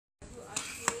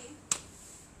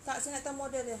Tak, saya nak tahu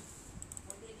model dia.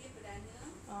 Model dia perdana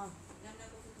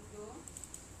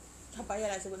 6607. Tak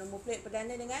payahlah sebut nombor plate.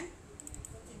 Perdana dengan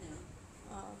Container.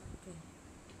 Okay.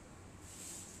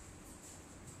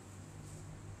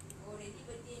 Oh, ready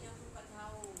birthday 64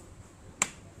 tahun.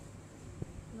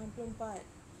 64.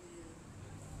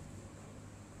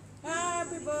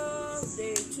 Happy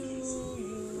birthday to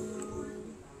you.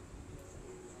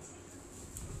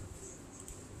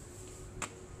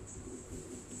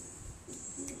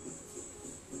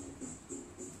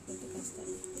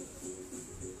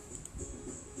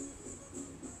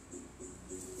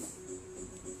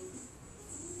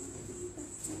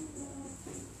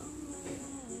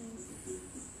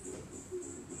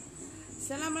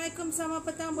 Assalamualaikum, selamat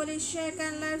petang. Boleh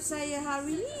sharekan live saya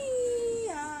hari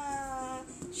ni?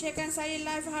 Sharekan saya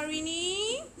live hari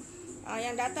ni.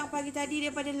 Yang datang pagi tadi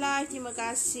daripada live, terima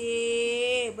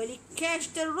kasih. Beli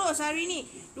cash terus hari ni.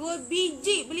 2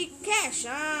 biji beli cash.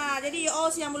 Jadi you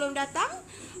all yang belum datang,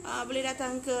 boleh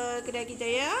datang ke kedai kita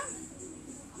ya.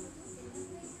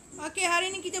 Okey,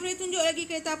 hari ni kita boleh tunjuk lagi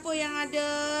kereta apa yang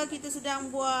ada. Kita sedang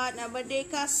buat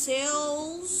Merdeka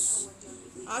sales.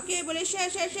 Okey, boleh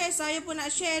share. Saya pun nak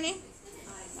share ni.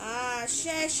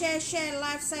 Share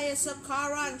live saya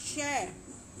sekarang, share.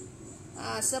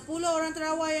 10 orang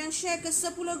terawal yang share ke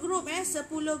 10 grup 10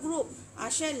 grup.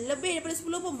 Share lebih daripada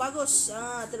 10 pun bagus.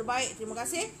 Terbaik. Terima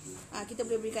kasih. Kita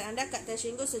boleh berikan anda kad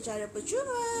tersinggah secara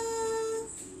percuma.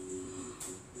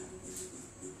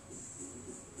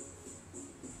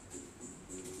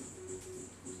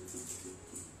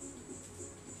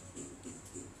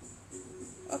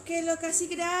 Okey,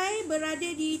 lokasi kedai berada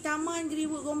di Taman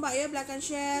Greenwood Gombak ya, belakang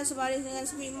share sebaris dengan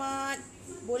Smart.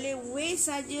 Boleh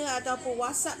waste saja ataupun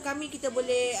WhatsApp kami, kita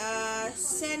boleh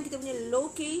send kita punya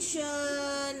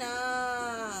location.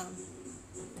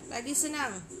 Lagi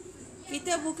senang.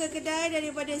 Kita buka kedai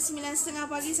daripada 9.30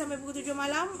 pagi sampai pukul 7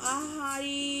 malam.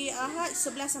 Hari Ahad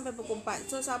 11 sampai pukul 4.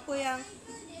 So siapa yang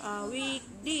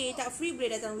weekday tak free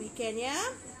boleh datang weekend ya.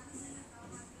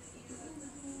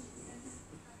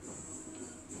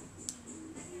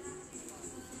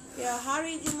 Ya,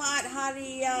 hari Jumaat,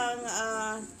 hari yang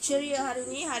ceria hari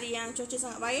ni, hari yang cuaca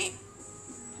sangat baik.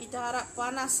 Kita harap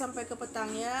panas sampai ke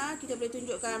petang ya. Kita boleh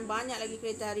tunjukkan banyak lagi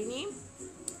kereta hari ni.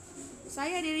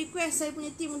 Saya ada request saya punya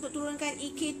tim untuk turunkan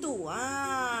EK2.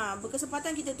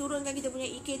 Berkesempatan kita turunkan kita punya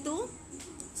EK2.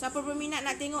 Siapa berminat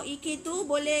nak tengok EK2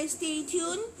 boleh stay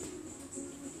tune.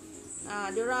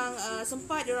 Diorang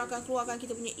sempat, diorang akan keluarkan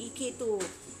kita punya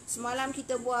EK2. Semalam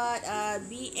kita buat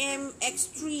BM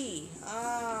X3.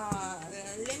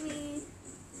 Let me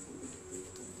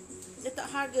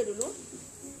letak harga dulu.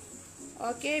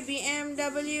 Okay,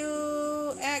 BMW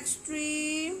X3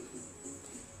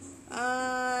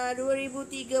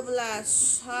 2013.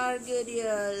 Harga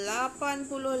dia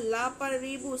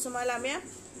 88,000 semalam ya.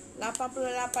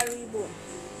 88,000.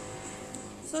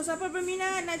 So siapa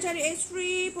berminat nak cari X3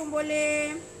 pun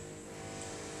boleh.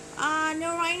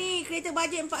 Noraini, kereta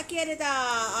bajet 4K ada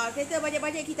tak? Kereta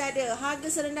bajet-bajet kita ada. Harga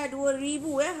serendah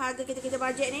 2,000 ya. Harga kereta-kereta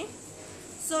bajet ni.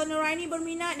 So Noraini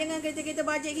berminat dengan kereta-kereta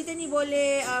bajet kita ni,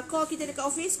 boleh call kita dekat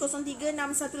office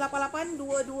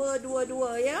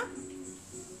 0361882222 ya.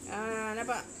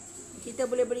 Nampak? Kita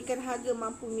boleh berikan harga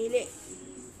mampu milik.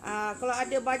 Kalau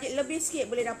ada bajet lebih sikit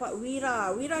boleh dapat Wira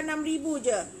 6,000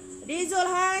 je. Dizul,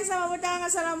 hai, selamat petang.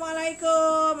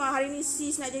 Assalamualaikum. Hari ni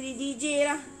sis nak jadi DJ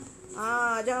lah.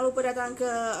 Jangan lupa datang ke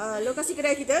lokasi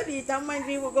kedai kita di Taman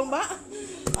Greenwood Gombak.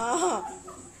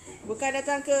 Bukan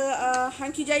datang ke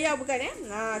Hangki Jaya, bukan ya.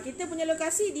 Kita punya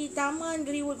lokasi di Taman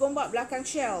Greenwood Gombak, belakang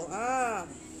Shell.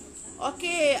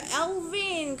 Okey,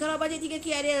 Alvin, kalau bajet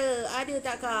 3K ada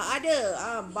tak kak? Ada.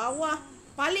 Bawah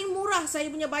paling murah saya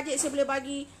punya bajet, saya boleh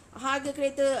bagi harga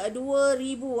kereta 2,000.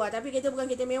 Tapi kereta bukan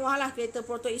kereta mewah lah, kereta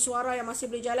Proton Suara yang masih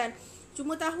boleh jalan.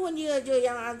 Cuma tahun dia je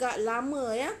yang agak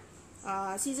lama ya.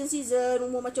 Season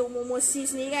macam umur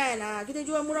sis ni kan. Kita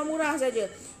jual murah-murah saja.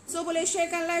 So boleh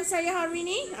sharekan live saya hari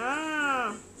ni.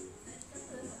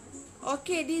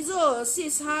 Okey, Dizo,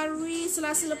 sis, hari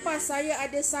Selasa lepas saya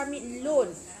ada submit loan.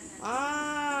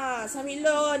 Submit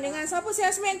loan dengan siapa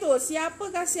salesman tu?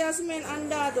 Siapakah salesman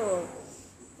anda tu?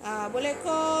 Boleh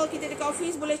call kita dekat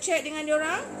office, boleh check dengan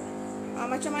diorang.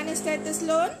 Macam mana status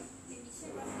loan?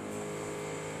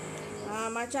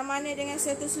 Macam mana dengan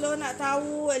status loan, nak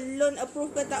tahu loan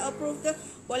approve ke tak approve ke,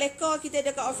 boleh call kita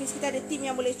dekat office. Kita ada tim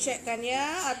yang boleh checkkan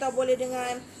ya. Atau boleh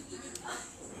dengan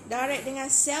direct dengan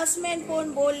salesman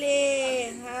pun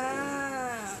boleh.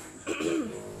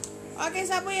 Okey,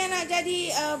 siapa yang nak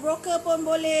jadi broker pun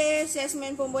boleh,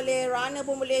 salesman pun boleh, runner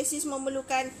pun boleh. Sis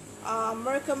memerlukan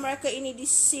mereka-mereka ini di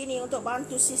sini untuk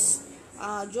bantu sis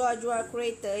jual-jual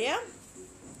kereta ya.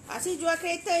 Sis jual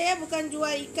kereta ya, bukan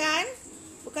jual ikan,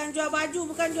 bukan jual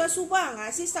baju, bukan jual subang.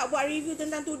 Sis tak buat review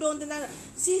tentang tudung, tentang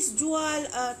sis jual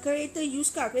kereta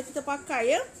used car, kereta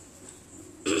terpakai ya.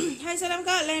 Hai salam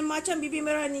kak, lain macam bibir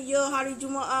merah ni ya hari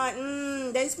Jumaat.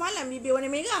 Dari semalam bibir warna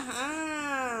merah.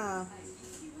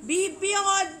 Bibir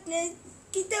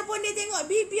kita pun dia tengok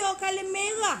bibir color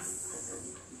merah.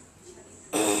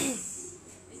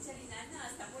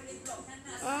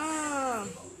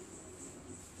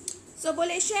 So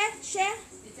boleh share?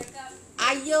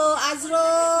 Ayo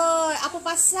Azrul, apa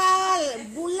pasal?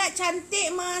 Bulat cantik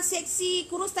mah, seksi,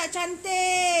 kurus tak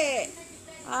cantik.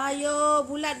 Ayo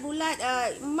bulat-bulat.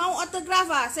 Mau autograf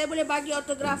saya boleh bagi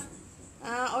autograf.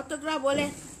 Autograf boleh.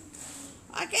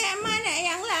 Okey, mana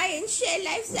yang lain share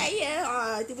live saya?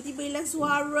 Tiba-tiba hilang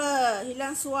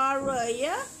suara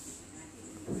ya.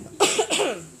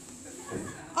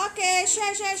 Okey,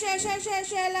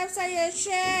 share live saya,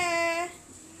 share.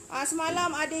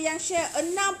 Semalam ada yang share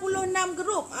 66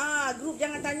 grup. Grup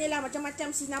jangan tanyalah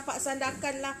macam-macam sis nampak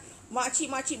sandakan lah.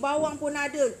 Makcik-makcik bawang pun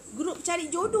ada. Grup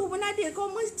cari jodoh pun ada. Kau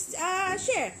mesti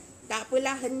share. Tak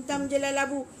apalah, hentam je lah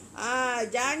labu.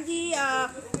 Janji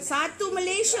satu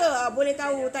Malaysia boleh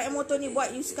tahu tak motor ni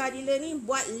buat used car dealer ni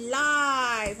buat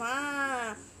live.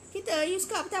 Kita used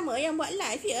car pertama yang buat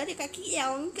live ya dekat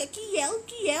KL.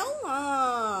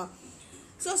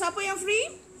 So siapa yang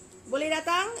free boleh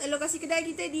datang lokasi kedai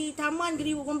kita di Taman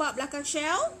Greenwood Gombak belakang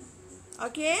Shell.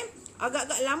 Okey,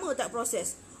 agak-agak lama tak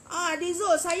proses.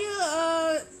 Dizul, saya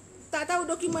tak tahu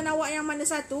dokumen awak yang mana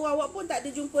satu. Awak pun tak ada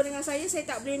jumpa dengan saya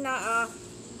tak boleh nak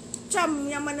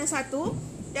cam yang mana satu.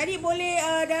 Jadi boleh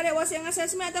direct WhatsApp dengan saya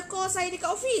semua atau call saya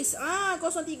dekat office.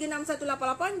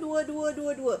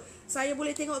 0361882222. Saya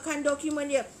boleh tengokkan dokumen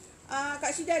dia.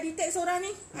 Kak Syida detect seorang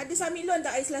ni ada submit loan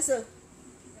tak hari Selasa?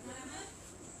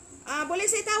 Boleh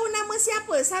saya tahu nama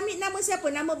siapa? Submit nama siapa?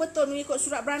 Nama betul mengikut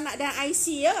surat beranak dan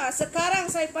IC ya.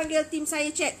 Sekarang saya panggil tim saya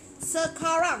check.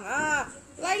 Sekarang.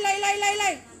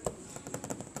 Lai.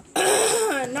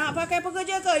 Nak pakai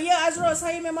pekerja ke? Ya Azrul,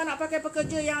 saya memang nak pakai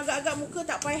pekerja yang agak-agak muka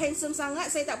tak payah handsome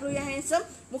sangat. Saya tak perlu yang handsome.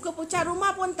 Muka pucat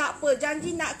rumah pun tak apa.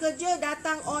 Janji nak kerja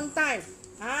datang on time.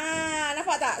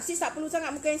 Nampak tak? Sis tak perlu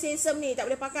sangat muka yang handsome ni.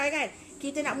 Tak boleh pakai kan?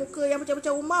 Kita nak muka yang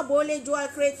pucat-pucat rumah, boleh jual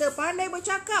kereta, pandai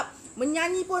bercakap,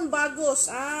 menyanyi pun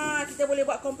bagus. Kita boleh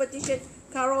buat competition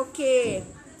karaoke.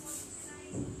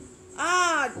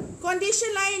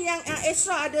 Condition lain yang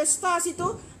extra ada stars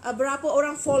itu, berapa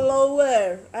orang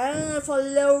follower.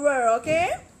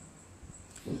 Okay.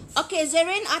 Okay,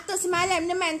 Zerin atas semalam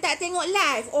Neman tak tengok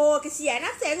live. Oh, kesian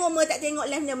lah saya ngomong tak tengok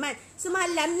live Neman.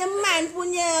 Semalam Neman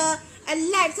punya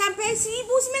live sampai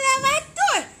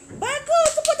 1900. Bagus.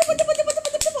 Tepuk.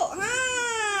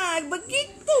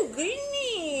 Begitu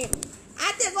gini.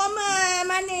 Ada komen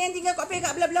mana yang tinggal kat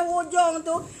perak belah-belah hujung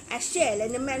tu. Share lah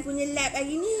Neman punya live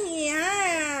hari ni.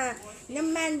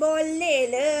 Neman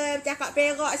boleh lah cakap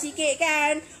perak sikit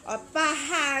kan.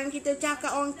 Faham kita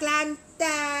cakap orang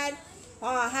Kelantan.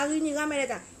 Hari ni ramai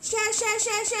datang. Share.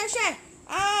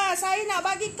 Saya nak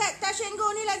bagi kad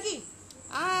Tashengo ni lagi.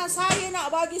 Saya nak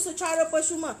bagi secara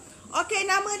persuma. Okey,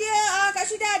 nama dia Kak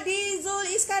Syida Dizul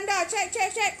Iskandar. Check.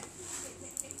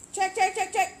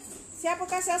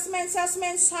 Siapakah salesman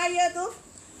saya tu?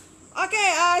 Okey,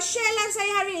 share live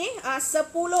saya hari ni. 10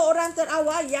 orang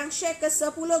terawal yang share ke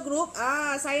 10 grup.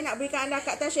 Saya nak berikan anda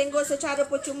kad Tashengo secara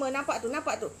percuma. Nampak tu.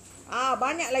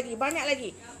 Banyak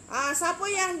lagi. Siapa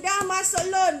yang dah masuk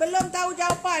loan, belum tahu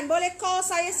jawapan, boleh call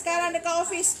saya sekarang dekat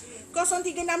office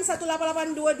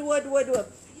 0361882222.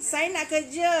 Saya nak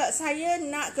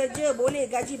kerja, boleh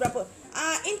gaji berapa?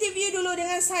 Interview dulu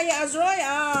dengan saya Azroy.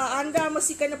 Anda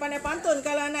mesti kena pandai pantun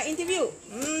kalau nak interview.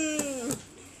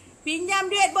 Pinjam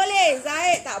duit boleh?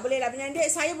 Zaid, tak boleh lah pinjam duit.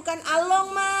 Saya bukan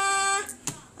along mah.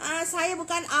 Saya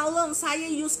bukan along. Saya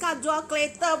used car jual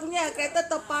kereta punya. Kereta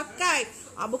terpakai.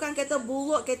 Bukan kereta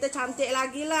buruk, kereta cantik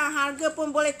lagi lah. Harga pun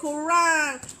boleh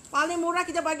kurang. Paling murah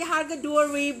kita bagi harga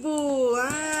 2,000.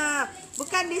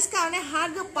 Bukan diskaun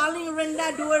harga paling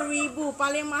rendah 2,000.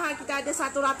 Paling mahal kita ada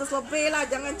 100 lebih lah.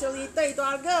 Jangan cerita itu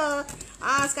harga.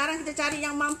 Sekarang kita cari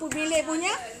yang mampu milik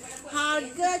punya.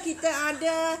 Harga kita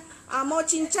ada. Mau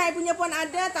cincai punya pun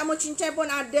ada, tak mau cincai pun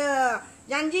ada.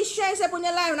 Janji share saya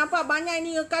punya live. Nampak banyak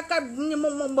ni kakak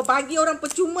bagi orang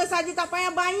percuma saja, tak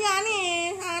payah bayar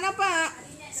ni. Nampak?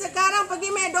 Sekarang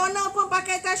pergi McDonald pun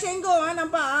pakai Tashengo.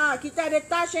 Nampak? Kita ada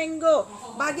Tashengo.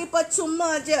 Bagi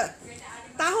percuma je.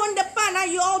 Tahun depan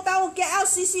you all tahu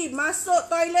KLCC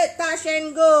masuk toilet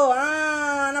Tashengo.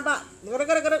 Nampak?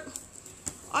 Gerak.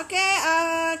 Okey,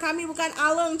 kami bukan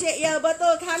along, cik. Ya,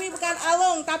 betul. Kami bukan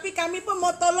along. Tapi kami pun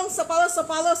mau tolong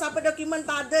separuh-separuh. Siapa dokumen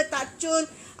tak ada, tak cun.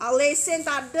 Lesen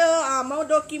tak ada. Mau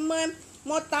dokumen,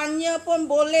 mau tanya pun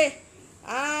boleh.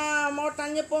 Mau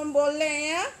tanya pun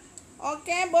boleh, ya.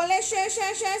 Okey, boleh share.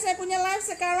 Saya punya live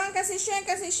sekarang. Kasih share.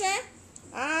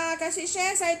 Kasih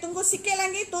share. Saya tunggu sikit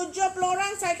lagi. 70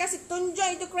 orang. Saya kasih tunjuk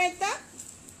itu kereta.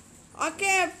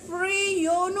 Okey,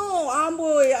 Priyono.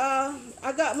 Amboi,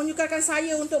 agak menyukarkan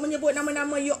saya untuk menyebut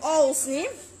nama-nama you alls ni.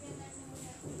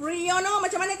 Priyono,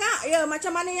 macam mana kak? Ya, macam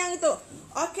mana yang itu?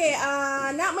 Okey,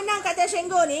 nak menang kat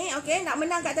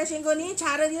Tashengo ni,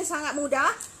 cara dia sangat mudah.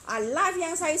 Live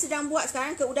yang saya sedang buat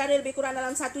sekarang ke udara lebih kurang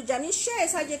dalam 1 jam ni, share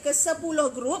saja ke 10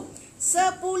 grup.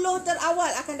 10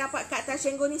 terawal akan dapat kat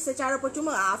Tashengo ni secara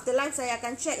percuma. After live saya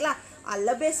akan check lah.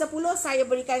 Lebih 10 saya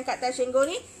berikan kat Tashengo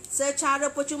ni secara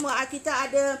percuma. Kita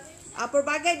ada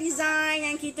pelbagai design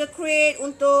yang kita create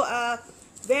untuk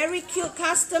very cute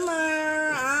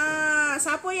customer.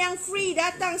 Siapa yang free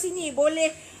datang sini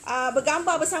boleh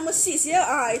bergambar bersama sis,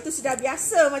 ya. Itu sudah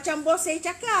biasa. Macam bos saya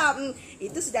cakap,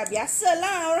 itu sudah biasa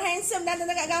lah. Orang handsome datang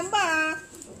tangkap gambar.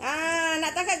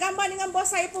 Nak tangkap gambar dengan bos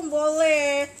saya pun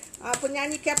boleh.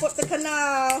 Penyanyi K-pop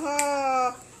terkenal.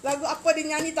 Lagu apa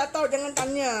dia nyanyi tak tahu, jangan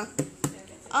tanya.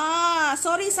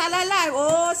 Sorry, salah live.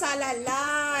 Oh, salah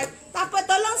live. Tak apa,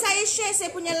 tolong saya share saya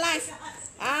punya live.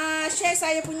 Share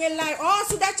saya punya live. Oh,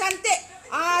 sudah cantik.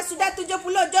 Sudah 70.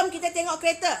 Jom kita tengok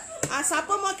kereta.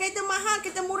 Siapa mau kereta mahal,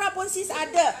 kereta murah pun sis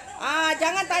ada.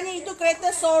 Jangan tanya itu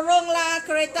kereta sorong lah,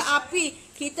 kereta api.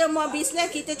 Kita mau bisnes,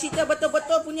 kita cerita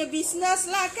betul-betul punya bisnes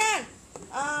lah kan.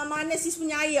 Mana sis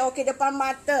punya air? Okey, depan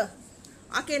mata.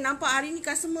 Okey, nampak hari ni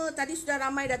customer tadi sudah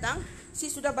ramai datang.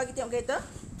 Sis sudah bagi tengok kereta.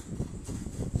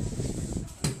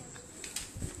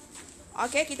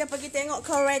 Okey, kita pergi tengok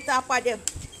kereta apa dia.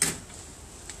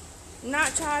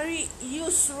 Nak cari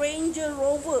used Ranger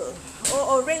Rover.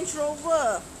 Range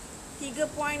Rover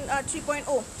 3.0.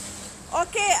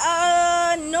 Okey,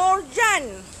 Nurjan.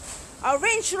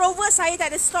 Range Rover saya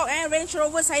tak ada stok. Range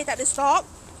Rover saya tak ada stok.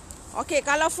 Okey,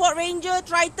 kalau Ford Ranger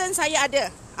Triton saya ada.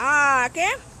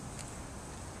 Okey.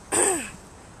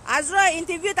 Azra,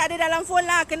 interview tak ada dalam phone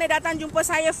lah. Kena datang jumpa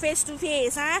saya face to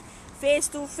face. Face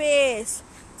to face.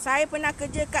 Saya pernah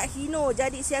kerja kat Hino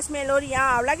jadi salesman lori.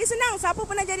 Lagi senang. Siapa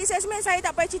pernah jadi salesman, saya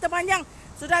tak payah cerita panjang.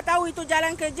 Sudah tahu itu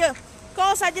jalan kerja.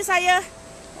 Call saja saya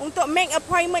untuk make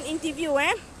appointment interview.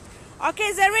 Okey,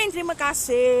 Zerin, terima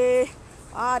kasih.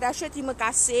 Dahsyat, terima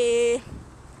kasih.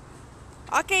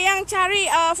 Okey, yang cari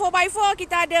 4x4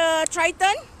 kita ada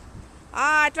Triton.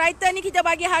 Triton ni kita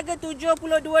bagi harga 72,000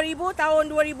 tahun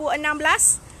 2016.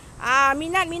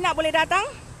 Minat boleh datang.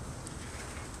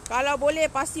 Kalau boleh,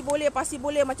 pasti boleh.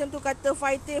 Macam tu kata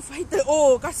fighter.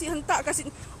 Oh, kasih hentak, kasih.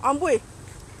 Amboi.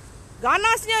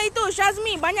 Ganasnya itu,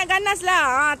 Syazmi. Banyak ganas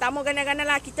lah. Tak mau ganas-ganas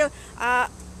lah. Kita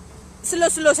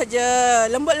slow-slow saja.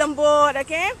 Lembut-lembut,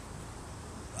 okey.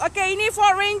 Okey, ini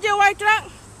Ford Ranger White Truck.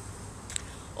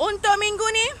 Untuk minggu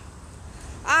ni,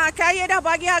 Kaya dah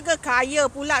bagi harga.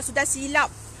 Kaya pula, sudah silap.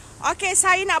 Okey,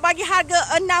 saya nak bagi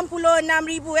harga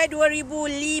 66,000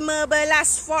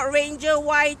 2015 Ford Ranger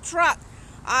White Truck.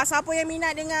 Siapa yang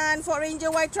minat dengan Ford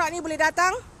Ranger White Truck ni boleh datang.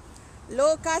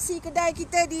 Lokasi kedai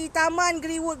kita di Taman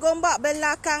Greenwood Gombak,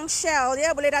 belakang Shell,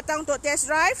 ya. Boleh datang untuk test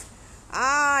drive.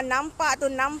 Nampak tu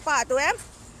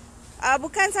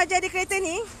bukan saja di kereta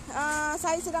ni,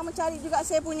 saya sedang mencari juga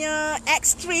saya punya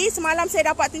X3. Semalam saya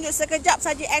dapat tunjuk sekejap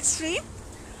saja X3.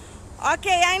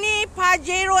 Okey, yang ni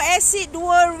Pajero Acid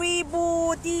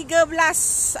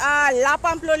 2013,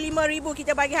 85,000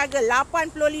 kita bagi harga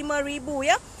 85,000,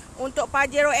 ya. Untuk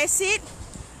Pajero Acid.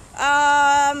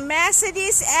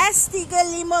 Mercedes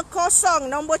S350,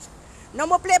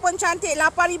 nombor plate pun cantik,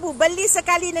 8,000. Beli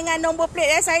sekali dengan nombor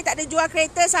plate. Saya tak ada jual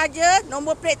kereta saja,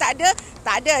 nombor plate tak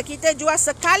ada. Kita jual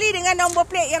sekali dengan nombor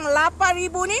plate yang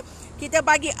 8,000 ni. Kita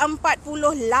bagi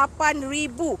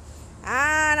 48,000.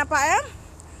 Nampak ya?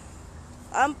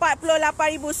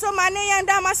 48,000. So mana yang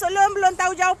dah masuk loan belum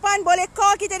tahu jawapan, boleh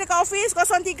call kita dekat office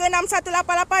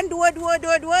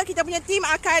 0361882222. Kita punya team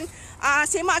akan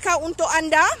semakkan untuk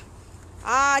anda.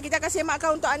 Kita akan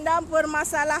semakkan untuk anda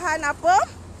permasalahan apa.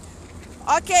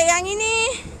 Okey, yang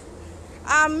ini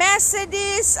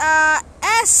Mercedes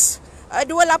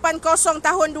S280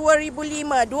 tahun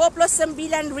 2005,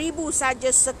 29,000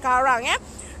 saja sekarang, ya.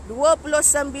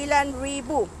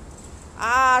 29,000.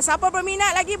 Siapa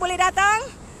berminat lagi boleh datang.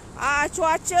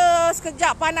 Cuaca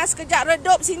sekejap panas, sekejap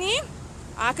redup sini.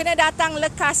 Kena datang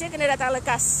lekas, ya. Kena datang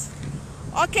lekas.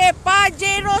 Okey,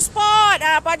 Pajero Sport.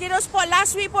 Pajero Sport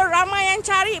last week pun ramai yang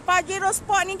cari. Pajero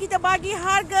Sport ni kita bagi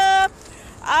harga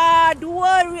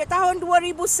tahun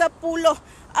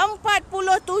 2010.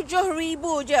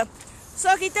 47,000 je. So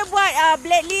kita buat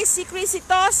blacklist CCRIS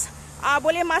CTOS,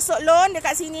 boleh masuk loan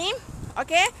dekat sini.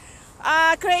 Okey.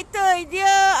 Kereta dia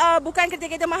bukan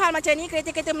kereta-kereta mahal macam ni,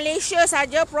 kereta-kereta Malaysia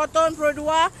saja, Proton,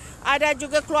 PERODUA, ada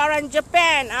juga keluaran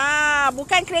Jepun.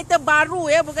 Bukan kereta baru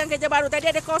ya, bukan kereta baru.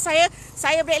 Tadi ada call saya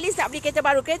blacklist tak beli kereta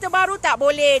baru. Kereta baru tak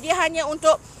boleh. Dia hanya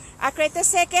untuk kereta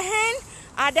second hand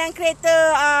dan kereta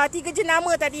 3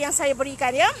 jenama tadi yang saya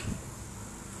berikan ya.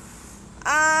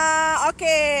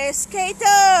 Okey,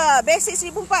 skater basic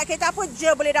 1,400, kereta apa je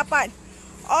boleh dapat.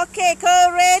 Okey,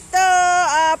 kereta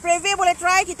Preve boleh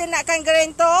try, kita nakkan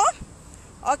Gerento.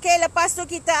 Okey, lepas tu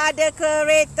kita ada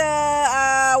kereta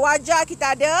Waja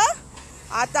kita ada.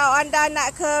 Atau anda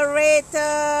nak kereta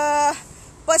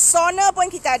Persona pun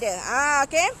kita ada.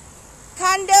 Okey.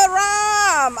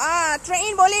 Kanderam.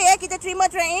 Train boleh ya, kita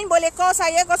terima train. Boleh call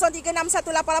saya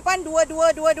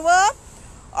 0361882222.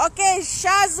 Okey,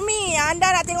 Syazmi, anda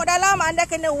nak tengok dalam, anda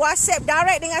kena WhatsApp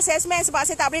direct dengan salesman sebab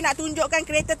saya tak boleh nak tunjukkan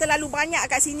kereta terlalu banyak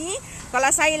kat sini. Kalau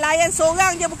saya layan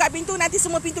seorang je buka pintu, nanti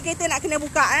semua pintu kereta nak kena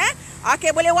buka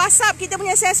Okey, boleh WhatsApp kita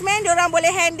punya salesman, diorang boleh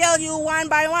handle you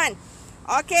one by one.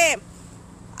 Okey.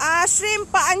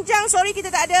 Shrimp Pak Anjang, sorry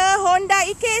kita tak ada. Honda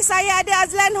EK, saya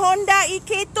ada Azlan Honda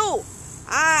EK2.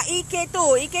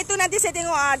 EK2 nanti saya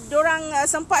tengok diorang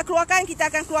sempat keluarkan,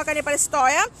 kita akan keluarkan daripada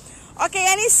store ya. Okey,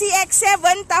 yang ni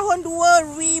CX7 tahun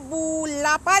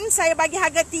 2008. Saya bagi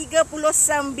harga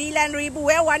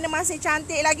 39,000 ya. Warna masih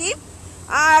cantik lagi.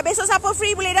 Besok siapa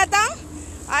free boleh datang.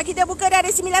 Kita buka dari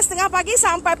 9.30 pagi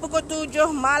sampai pukul 7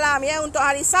 malam ya. Untuk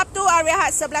hari Sabtu, hari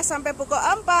Ahad 11 sampai pukul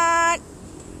 4.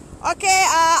 Okey,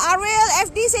 Ariel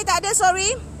FD saya tak ada,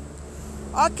 sorry.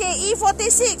 Okey,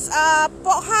 E46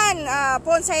 Pokhan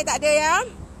pun saya tak ada ya.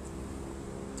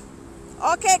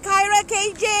 Okey, Khaira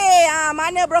KJ.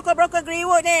 Mana broker-broker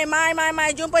Greenwood ni? Mai.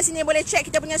 Jumpa sini, boleh check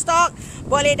kita punya stok.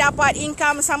 Boleh dapat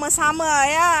income sama-sama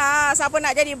ya. Siapa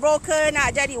nak jadi broker, nak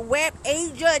jadi web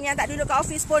agent yang tak duduk kat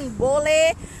office pun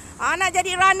boleh. Nak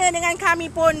jadi runner dengan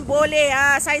kami pun boleh.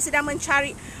 Saya sedang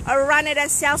mencari runner dan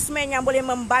salesman yang boleh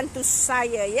membantu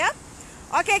saya ya.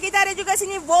 Okey, kita ada juga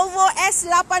sini Volvo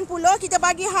S80. Kita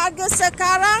bagi harga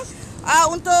sekarang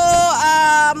untuk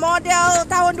model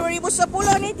tahun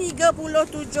 2010 ni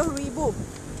 37,000.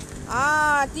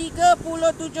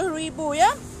 37,000 ya.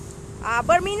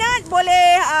 Berminat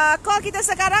boleh call kita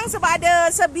sekarang sebab ada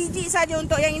sebiji saja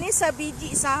untuk yang ini,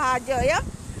 sebiji sahaja ya.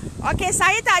 Okey,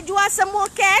 saya tak jual semua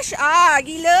cash.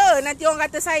 Gila, nanti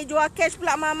orang kata saya jual cash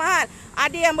pula mahal-mahal.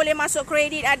 Ada yang boleh masuk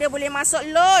kredit, ada boleh masuk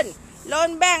loan.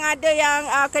 Loan bank ada yang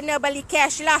kena beli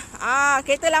cash lah.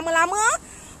 Kereta lama-lama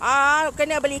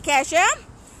kena beli cash ya.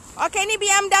 Okey, ni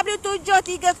BMW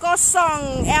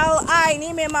 730 Li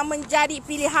ni memang menjadi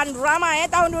pilihan ramai ya.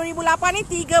 Tahun 2008 ni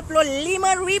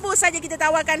 35,000 saja kita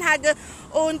tawarkan harga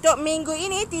untuk minggu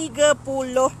ini,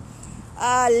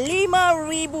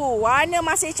 35,000. Warna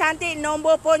masih cantik,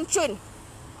 nombor pun cun.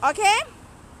 Okey.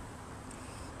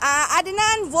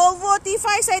 Adnan Volvo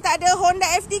T5 saya tak ada. Honda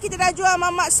FD kita dah jual.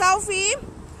 Mamat Saufi.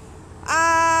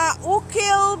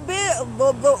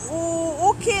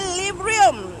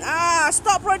 Ukilibrium.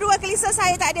 Stok PERODUA KERETA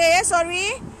saya tak ada ya,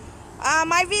 sorry.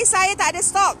 Myvi saya tak ada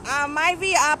stok.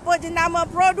 Myvi apa jenama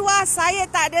PERODUA saya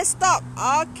tak ada stok.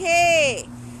 Okey.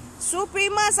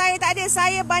 Suprema saya tak ada.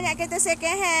 Saya banyak kereta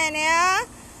second hand ya.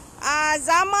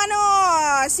 Zamano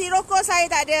Sirocco saya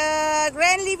tak ada.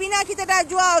 Grand Livina kita dah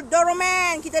jual.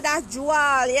 Doroman kita dah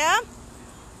jual ya.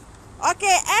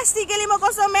 Okey,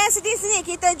 S350 Mercedes ni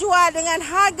kita jual dengan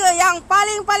harga yang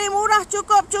paling murah,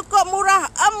 cukup murah,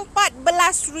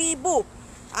 14,000.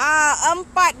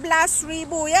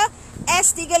 14,000 ya.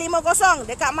 S350.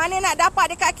 Dekat mana nak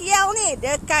dapat dekat KL ni?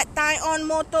 Dekat TAHUN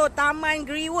Motor Taman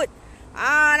Greenwood.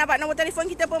 Nampak nombor telefon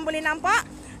kita pun boleh nampak.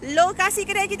 Lokasi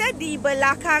kedai kita di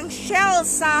belakang Shell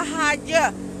sahaja.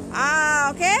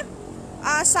 Okey.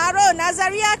 Saro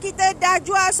Nazaria kita dah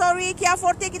jual, sorry. Kia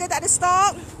Forte kita tak ada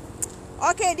stok.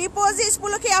 Okey, deposit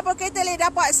 10k apa kereta boleh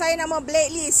dapat? Saya nama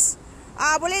Blacklist.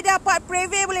 Boleh dapat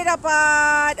Preve, boleh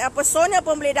dapat Persona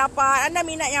pun boleh dapat. Anda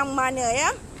minat yang mana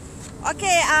ya?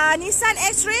 Okey, Nissan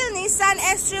X-Trail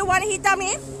warna hitam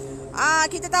ni.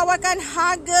 Kita tawarkan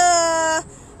harga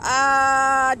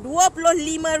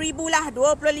 25,000 lah.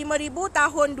 25,000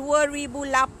 tahun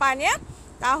 2008 ya.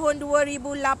 Tahun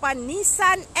 2008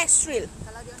 Nissan X-Trail.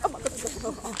 Kalau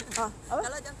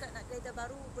jangka nak kereta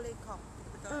baru boleh call.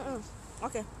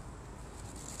 Okey.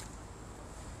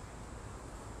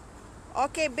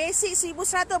 Okey, basic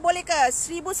 1100 boleh ke?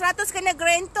 1100 kena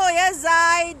Gerento ya,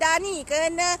 Zaidani.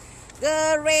 Kena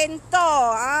Gerento.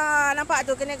 nampak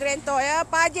tu, kena Grento ya.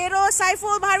 Pajero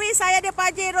Saiful Bahari, saya ada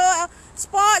Pajero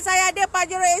Sport, saya ada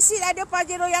Pajero Acid, ada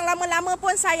Pajero yang lama-lama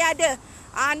pun saya ada.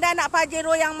 Anda nak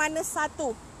Pajero yang mana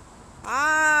satu?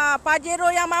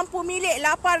 Pajero yang mampu milik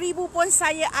 8,000 pun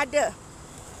saya ada.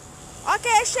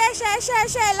 Okey,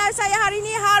 share live saya hari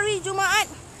ni, hari Jumaat.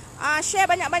 Share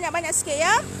banyak sikit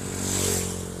ya.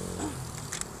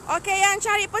 Okey, yang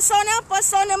cari Persona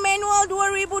manual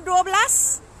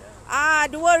 2012.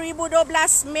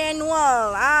 2012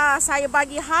 manual. Saya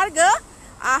bagi harga.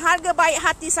 Harga baik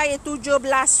hati saya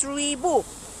 17,000.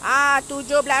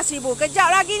 17,000.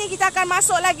 Kejap lagi ni kita akan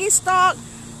masuk lagi stok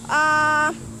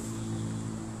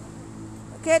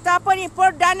kereta apa ni,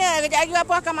 perdana. Kejap lagi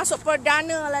apa akan masuk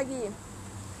perdana lagi.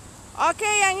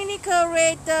 Okey, yang ini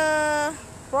kereta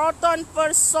Proton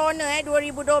Persona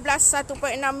 2012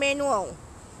 1.6 manual.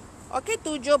 Okey,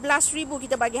 17,000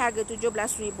 kita bagi harga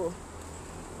 17,000.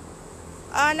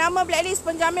 Nama blacklist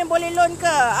penjamin boleh loan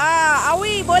ke?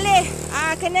 Awi boleh.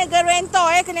 Kena Grento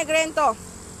kena Grento.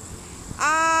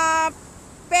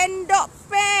 Pendok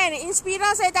pen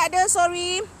Inspira saya tak ada,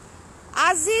 sorry.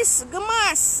 Aziz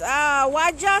Gemas,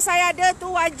 wajah saya ada tu,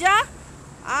 wajah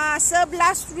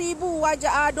 11,000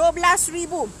 wajah,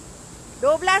 12,000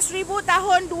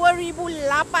 tahun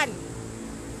 2008.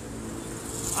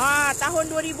 Tahun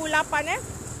 2008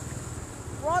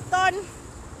 Proton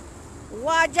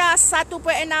Waja 1.6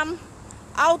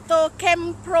 Auto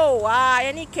Campro.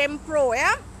 Yang ni Campro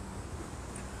ya.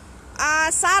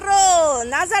 Sarul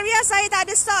Nazaria saya tak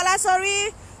ada stok lah,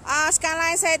 sorry.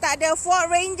 Skyline saya tak ada. Ford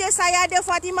Ranger saya ada,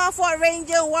 Fatimah Ford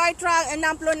Ranger White Truck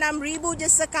 66,000 je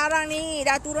sekarang ni.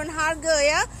 Dah turun harga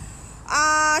ya.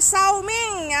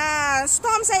 Sauming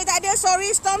Storm saya tak ada,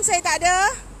 sorry. Storm saya tak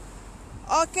ada.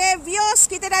 Okey,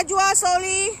 Vios kita dah jual,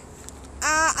 sorry.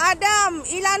 Adam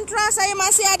Elantra saya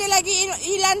masih ada lagi.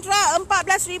 Elantra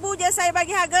 14,000 je saya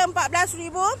bagi harga 14,000.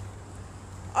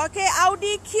 Okey,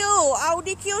 Audi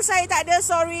Q saya tak ada,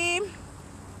 sorry.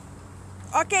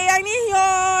 Okey, yang ni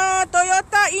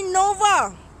Toyota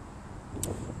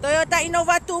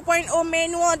Innova 2.0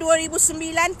 manual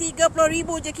 2009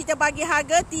 30,000 je kita bagi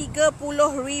harga 30,000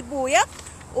 ya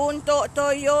untuk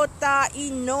Toyota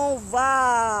Innova.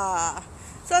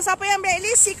 So siapa yang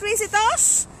blacklist CCRIS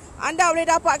CTOS, anda boleh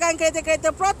dapatkan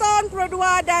kereta-kereta Proton,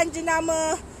 PERODUA dan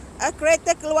jenama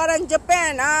kereta keluaran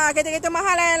Jepun. Kereta-kereta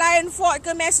mahal yang lain Ford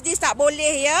ke Mercedes tak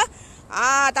boleh ya.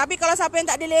 Tapi kalau siapa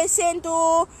yang tak ada lesen tu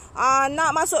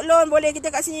nak masuk loan, boleh, kita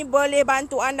kat sini boleh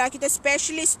bantu anda. Kita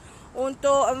specialist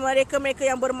untuk mereka-mereka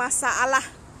yang bermasalah.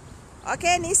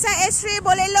 Okey, Nissan S3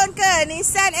 boleh loan ke?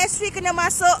 Nissan S3 kena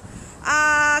masuk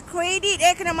kredit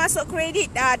kena masuk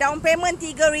kredit. Down payment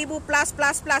 3,000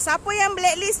 plus. Apa yang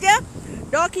blacklist dia?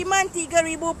 Dokumen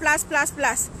 3,000 plus.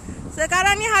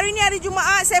 Sekarang ni hari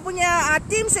Jumaat, saya punya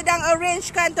tim sedang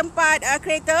arrangekan tempat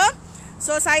kereta.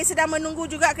 So saya sedang menunggu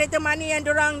juga kereta mana yang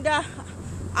dorang dah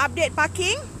update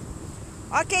parking.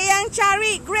 Okey, yang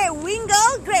cari Great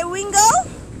Wingle.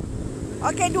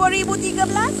 Okey,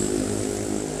 2013.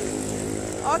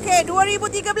 Okey,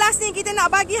 2013 ni kita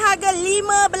nak bagi harga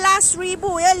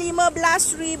 15,000 ya,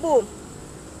 15,000.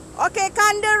 Okey,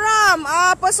 Kanderam,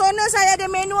 Persona saya ada,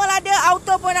 manual ada,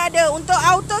 auto pun ada. Untuk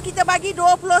auto kita bagi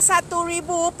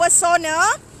 21,000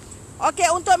 Persona.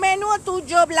 Okey, untuk manual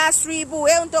 17,000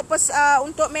 ya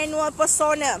untuk manual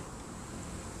Persona.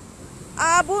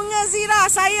 Bunga Zira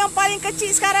saya yang paling kecil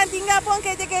sekarang, tinggal pun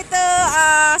kereta-kereta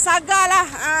Saga lah.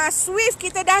 Swift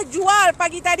kita dah jual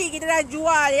pagi tadi, kita dah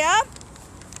jual ya.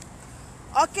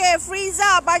 Okey,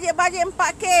 Friza bajet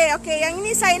 4K. Okey, yang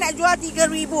ini saya nak jual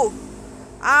 3,000.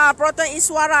 Proton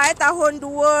Iswara tahun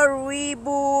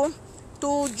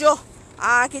 2007.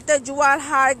 Kita jual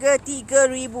harga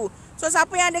 3,000. So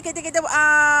siapa yang ada kereta-kereta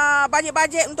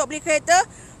bajet untuk beli kereta,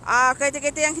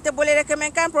 kereta-kereta yang kita boleh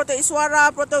rekomenkan, Proton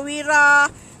Iswara, Proton Wira,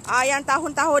 yang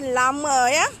tahun-tahun lama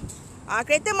ya.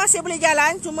 Kereta masih boleh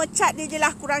jalan, cuma cat dia je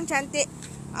lah kurang cantik.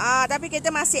 Tapi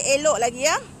kereta masih elok lagi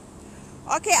ya.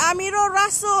 Okey, Amirul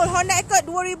Rasul Honda Accord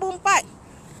 2004.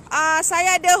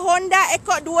 Saya ada Honda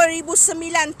Accord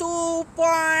 2009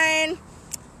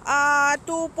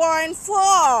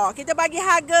 2.4. Kita bagi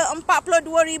harga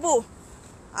 42,000.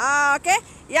 Okey,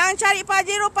 yang cari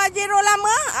Pajero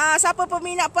lama, siapa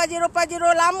peminat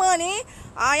Pajero lama ni,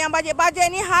 yang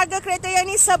bajet-bajet ni, harga kereta yang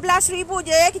ni 11,000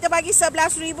 je ya. Kita bagi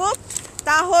 11,000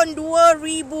 tahun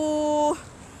 2000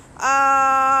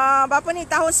 berapa ni,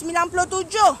 tahun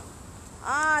 97.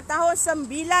 Tahun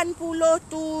 97.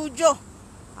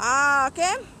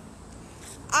 Okey.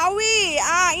 Awi,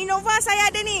 Innova saya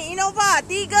ada ni, Innova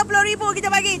 30,000 kita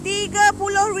bagi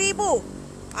 30,000.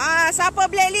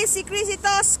 Siapa blacklist CCRIS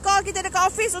CTOS, call kita dekat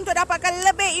office untuk dapatkan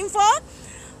lebih info.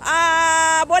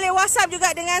 boleh WhatsApp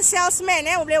juga dengan salesman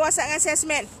boleh WhatsApp dengan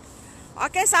salesman.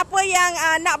 Okey, siapa yang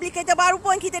nak beli kereta baru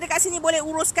pun kita dekat sini boleh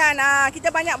uruskan. Kita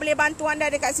banyak boleh bantu anda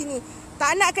dekat sini.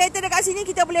 Tak nak kereta dekat sini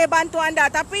kita boleh bantu anda.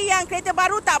 Tapi yang kereta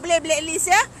baru tak boleh blacklist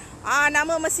ya.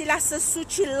 Nama mestilah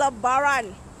sesuci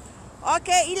lebaran.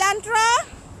 Okey,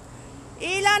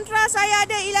 Elantra saya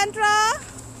ada Elantra.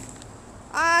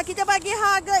 Kita bagi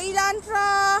harga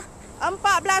Elantra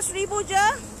 14,000 je.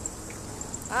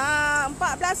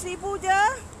 14,000 je.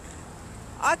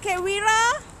 Okey,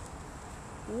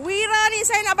 Wira ni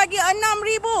saya nak bagi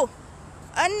 6,000.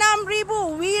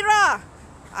 6,000 Wira.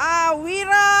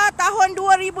 Wira tahun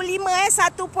 2005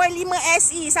 1.5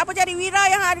 SE. Siapa cari Wira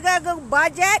yang harga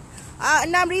bajet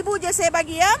 6,000 je saya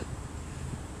bagi ya.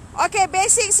 Okey,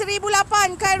 basic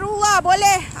 1,008 Kairullah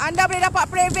boleh. Anda boleh dapat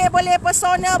Preve, boleh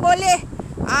Persona, boleh.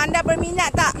 Anda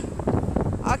berminat tak?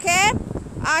 Okey.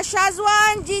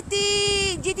 Syazwan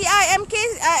GTI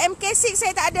MK6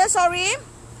 saya tak ada, sorry.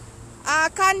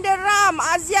 Kanderam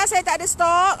Azia saya tak ada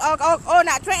stok.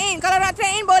 Nak trade in. Kalau nak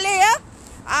trade in boleh ya.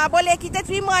 Boleh, kita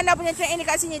terima anda punya trade in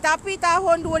dekat sini. Tapi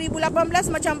tahun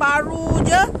 2018 macam baru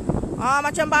je.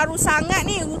 Macam baru sangat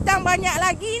ni. Hutang banyak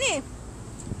lagi ni.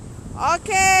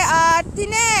 Okey,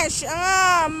 Tinesh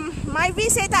Myvi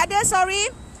saya tak ada, sorry.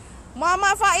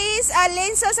 Muhammad Faiz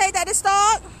Lancer saya tak ada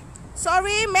stok.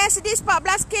 Sorry. Mercedes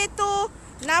 14K tu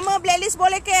nama blacklist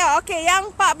boleh ke? Okey,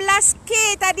 yang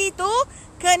 14K tadi tu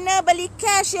kena beli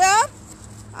cash ya.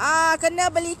 Kena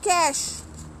beli cash.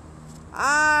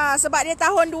 Sebab dia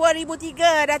tahun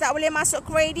 2003 dah tak boleh masuk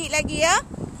kredit lagi ya.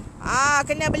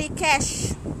 Kena beli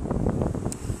cash.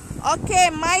 Okey,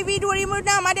 Myvi 2006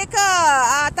 ada ke?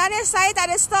 Tanya saya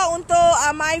tak ada stok untuk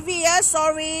Myvi ya,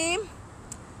 sorry.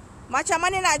 Macam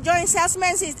mana nak join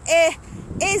salesman sis?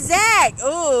 Zag.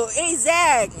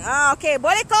 Zag. Okey,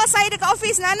 boleh call saya dekat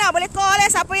office Nana. Boleh call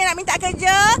siapa yang nak minta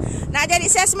kerja, nak jadi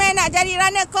salesman, nak jadi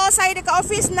runner, call saya dekat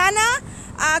office Nana.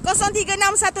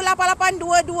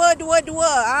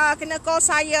 0361882222. Kena call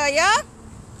saya ya.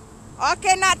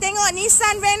 Okey, nak tengok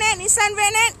Nissan Venet.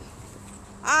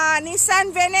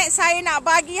 Nissan Venet saya nak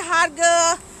bagi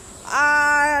harga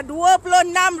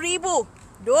 26,000.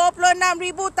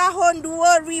 26,000 tahun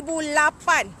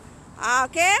 2008.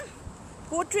 Okey.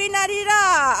 Putri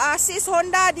Nadira, sis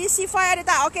Honda DC5 ada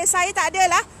tak? Okey, saya tak ada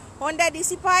lah Honda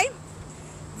DC5.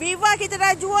 Viva kita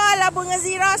dah jual lah, Bunga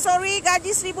Zira, sorry.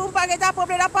 Gaji 1,400 kita apa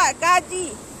boleh dapat?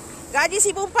 Gaji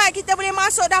 1,400 kita boleh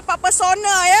masuk dapat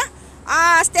Persona ya.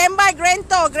 Standby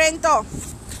Grento.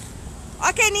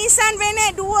 Okey, Nissan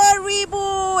Venet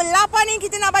 2008 ni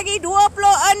kita nak bagi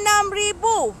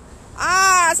 26,000.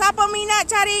 Siapa minat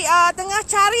cari, tengah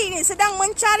cari ni, sedang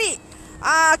mencari.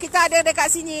 Kita ada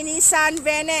dekat sini Nissan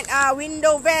Venet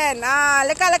window van.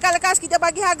 Lekas kita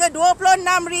bagi harga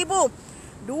 26,000.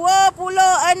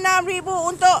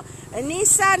 26,000 untuk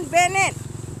Nissan Venet.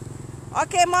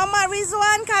 Okey, Muhammad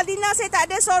Rizwan Kaldina saya tak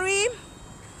ada, sorry.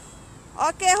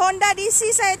 Okey, Honda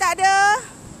DC saya tak ada.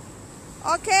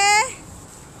 Okey.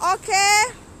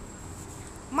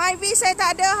 Myvi saya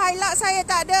tak ada, Hilux saya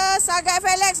tak ada, Saga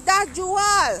FLX dah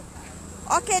jual.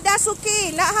 Okey,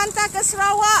 Dasuki nak hantar ke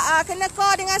Sarawak, kena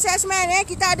call dengan salesman ya.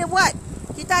 Kita ada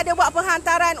buat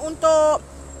penghantaran untuk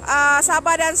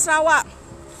Sabah dan Sarawak.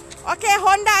 Okey,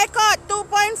 Honda Accord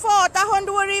 2.4 tahun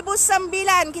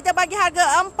 2009 kita bagi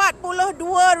harga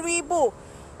 42,000.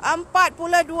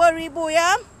 42,000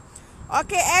 ya.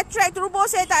 Okey, Airtrack Turbo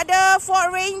saya tak ada. Ford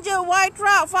Ranger White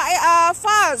Truck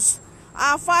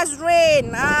Fast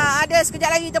Rain. Ada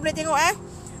sekejap lagi kita boleh tengok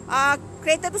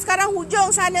kereta tu sekarang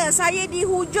hujung sana, saya di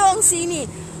hujung sini.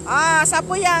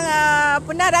 Siapa yang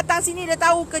pernah datang sini dia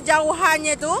tahu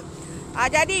kejauhannya tu.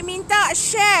 Jadi minta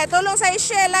share, tolong saya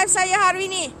share live saya hari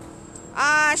ni.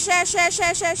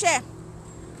 Share.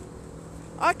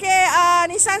 Okey,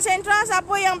 Nissan Sentra,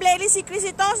 siapa yang blacklist CCRIS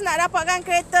CTOS nak dapatkan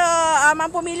kereta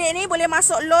mampu milik ni boleh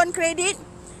masuk loan kredit.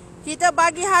 Kita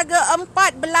bagi harga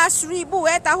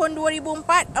 14,000 tahun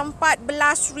 2004,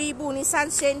 14,000 Nissan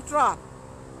Sentra.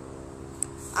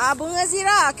 Bunga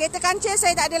Zira, kereta kancil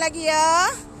saya tak ada lagi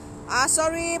ya.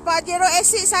 Sorry, Pajero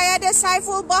Acid saya ada.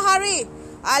 Saiful Bahari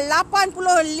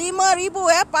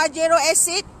 85,000 Pajero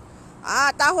Acid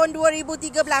tahun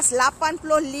 2013,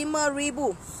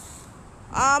 85,000.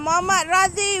 Muhammad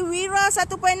Razi Wira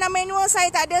 1.6 manual saya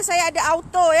tak ada, saya ada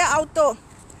auto ya, auto.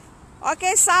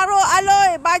 Okey, Saro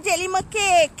Alloy bajet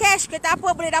 5K cash kita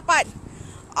apa boleh dapat.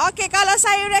 Okey, kalau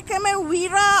saya recommend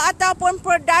Wira ataupun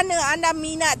Perdana, anda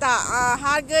minat tak?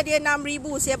 Harga dia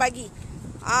 6,000 saya bagi.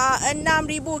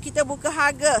 6,000 kita buka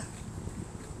harga.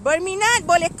 Berminat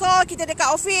boleh call kita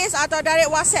dekat office atau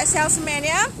direct WhatsApp salesman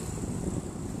ya.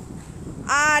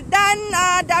 Dan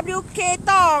WK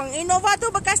Tong. Innova tu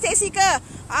bekas teksi ke?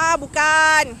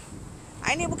 Bukan.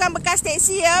 Ini bukan bekas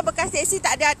teksi ya. Bekas teksi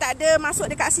tak ada masuk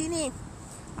dekat sini.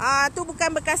 Tu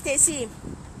bukan bekas teksi.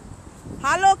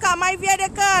 Halo Kak Myvi,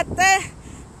 ada ke?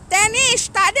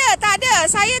 Tenish, tak ada.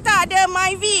 Saya tak ada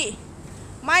Myvi.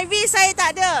 Myvi saya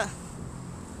tak ada.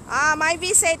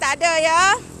 Myvi saya tak ada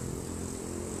ya.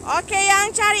 Okey,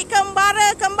 yang cari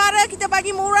kembara kita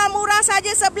bagi murah-murah saja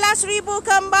 11,000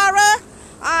 kembara.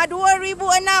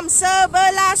 2,006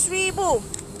 11,000.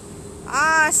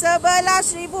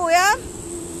 11,000 ya.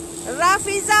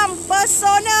 Rafizam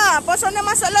Persona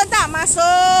masuk loan tak?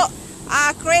 Masuk.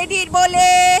 Kredit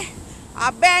boleh.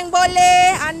 Bank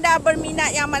boleh. Anda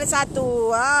berminat yang mana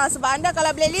satu? Sebab anda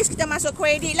kalau blacklist kita masuk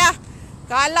kredit lah.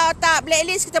 Kalau tak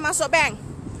blacklist kita masuk bank.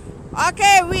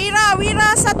 Okey, Wira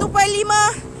 1.5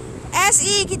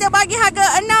 SE kita bagi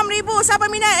harga 6,000. Siapa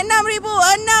minat 6,000?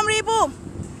 6,000.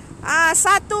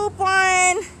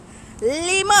 1.5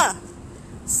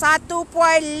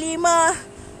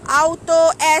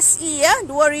 Auto SE ya,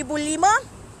 2005.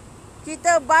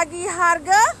 Kita bagi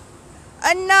harga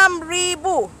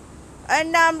 6,000.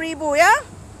 6,000 ya.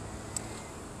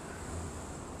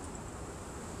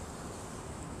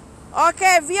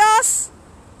 Okey,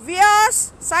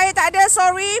 Vios, saya tak ada,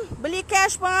 sorry. Beli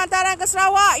cash penghantaran ke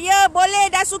Sarawak. Ya,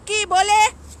 boleh. Dasuki,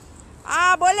 boleh.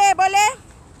 Boleh.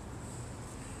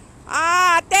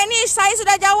 Tenis, saya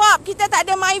sudah jawab. Kita tak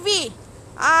ada Myvi.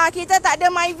 Kita tak ada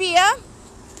Myvi ya.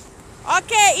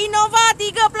 Okey, Innova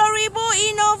 30,000.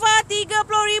 Innova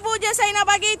 30,000 je saya nak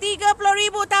bagi.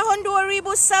 30,000 tahun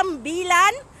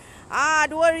 2009.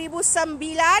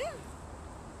 2009.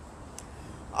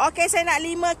 Okey, saya nak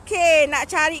 5K. Nak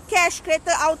cari cash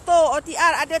kereta auto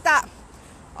OTR ada tak?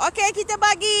 Okey, kita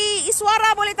bagi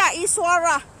Iswara boleh tak?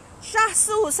 Iswara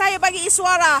Syahsu, saya bagi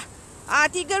Iswara.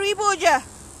 3,000 je.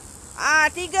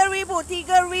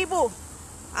 3,000.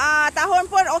 Tahun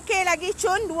pun okey lagi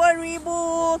Cun,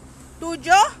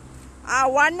 2007.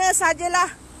 Warna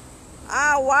sajalah.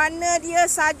 Warna dia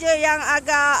saja yang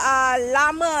agak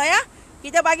lama ya.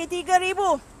 Kita bagi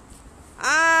 3,000.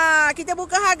 Kita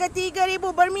buka harga 3,000.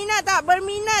 Berminat tak?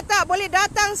 Boleh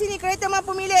datang sini. Kereta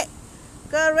mampu milik.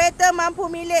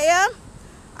 Ya.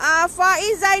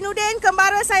 Faiz Zainuddin,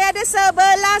 kembara saya ada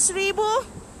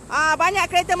 11,000. Banyak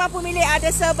kereta mampu milik. Ada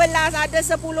 11, ada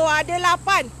 10, ada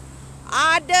 8.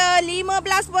 Ada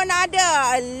 15 pun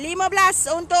ada.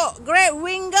 15 untuk Great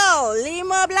Wingle.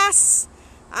 15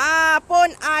 pun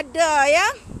ada ya.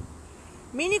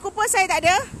 Mini Cooper saya tak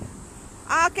ada.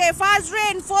 Okey,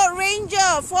 Fazrin, Ford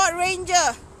Ranger.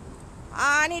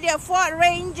 Ni dia Ford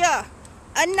Ranger.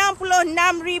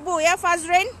 66,000 ya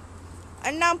Fazrin.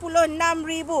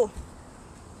 66,000.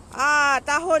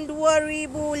 Tahun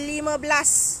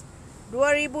 2015.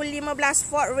 2015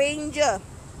 Ford Ranger.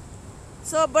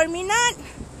 So berminat,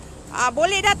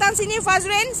 boleh datang sini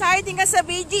Fazrin. Saya tinggal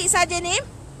sebiji saja ni.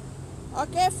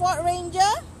 Okey, Ford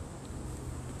Ranger.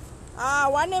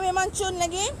 Warna memang cun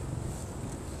lagi.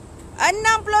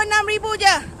 66,000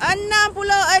 je.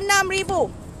 66,000.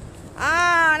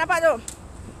 Nampak tu.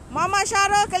 Muhammad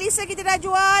Syarul, kelisa kita dah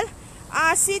jual.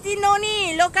 Siti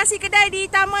Noni, lokasi kedai di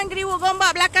Taman Greenwood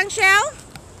Gombak, belakang Shell.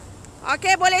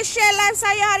 Okey, boleh share live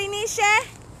saya hari ni, share.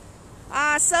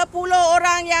 10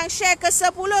 orang yang share ke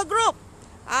 10 grup.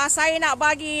 Saya nak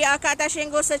bagi kat atas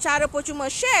Shenggo secara percuma.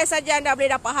 Share saja anda boleh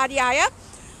dapat hadiah ya.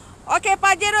 Okey,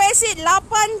 Pajero Acid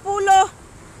 85,000.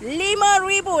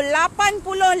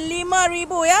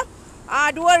 85,000 ya.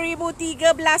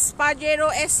 2013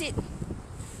 Pajero Acid.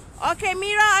 Okey,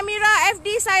 Mira Amira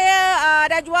FD saya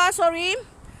dah jual, sorry.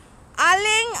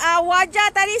 Aling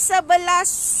wajah tadi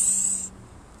 11.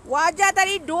 Wajah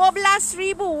tadi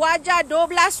 12,000. Wajah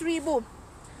 12,000.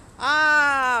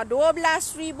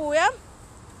 12,000 ya.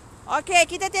 Okey,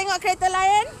 kita tengok kereta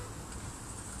lain.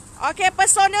 Okey,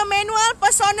 Persona manual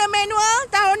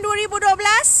tahun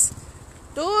 2012.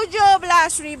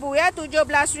 17,000 ya,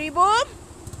 17,000.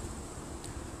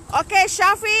 Okey,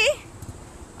 Syafi.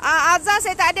 Azhar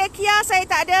saya tak ada, Kia saya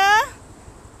tak ada.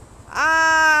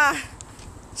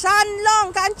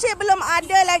 Chanlong Kancik belum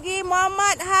ada lagi.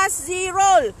 Muhammad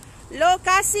Hazirul,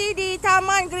 lokasi di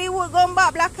Taman Greenwood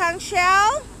Gombak, belakang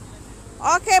Shell.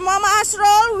 Okey, Muhammad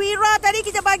Asrul, Wira tadi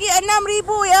kita bagi 6,000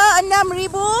 ya,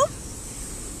 6,000.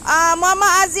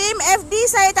 Muhammad Azim FD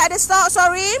saya tak ada stok,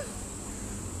 sorry.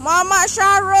 Muhammad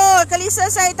Syahrul, kelisa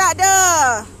saya tak ada.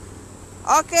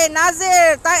 Okey,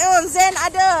 Nazir, Taiun, Zen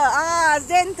ada.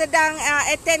 Zen sedang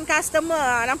attend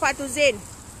customer. Nampak tu Zen.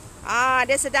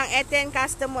 Dia sedang attend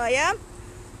customer ya.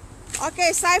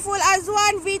 Okey, Saiful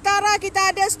Azwan, Vitara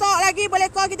kita ada stok lagi. Boleh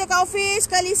call kita ke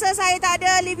office. Ke Lisa saya tak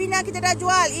ada. Livina kita dah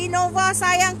jual. Innova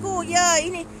sayangku. Ya,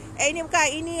 ini. Ini bukan.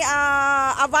 Ini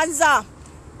Avanza.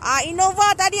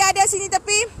 Innova tadi ada sini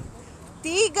tepi.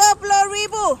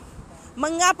 30,000.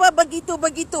 Mengapa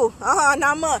begitu-begitu?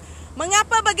 Nama.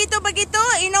 Mengapa begitu-begitu?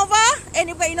 Innova. Ini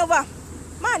bukan Innova.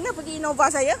 Mana pergi Innova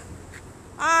saya?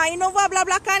 Innova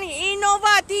belakang ni.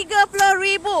 Innova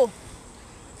 30,000.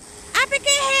 Apa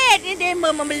kehead ni dia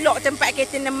memeluk tempat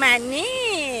kereta Neman ni?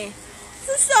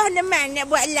 Susah Neman nak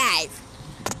buat live.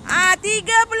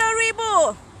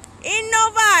 30,000.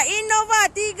 Innova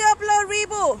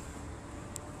 30,000.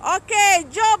 Okey,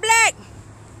 Joe Black.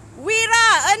 Wira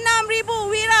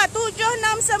 6,000. Wira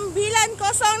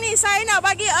 7690 ni. Saya nak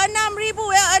bagi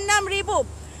 6,000 ya, 6,000.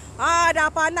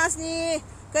 Dah panas ni.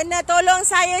 Kena tolong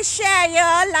saya share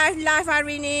ya live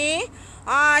hari ni.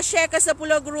 Share ke 10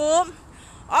 grup.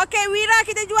 Okey, Wira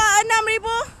kita jual 6,000.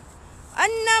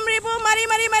 6,000. Mari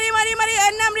 6,000.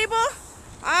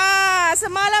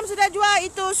 Semalam sudah jual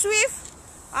itu Swift.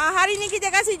 Hari ni kita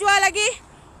kasih jual lagi.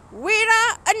 Wira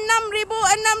 6,000.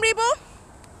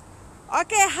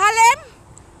 Okey,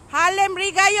 Halem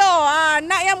Rigayo.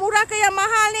 Nak yang murah ke yang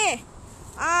mahal ni?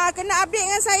 Kena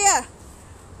update dengan saya.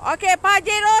 Okey,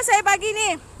 Pajero saya bagi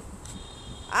ni.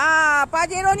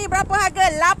 Pajero ni berapa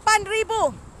harga?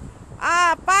 8,000.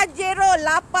 Pajero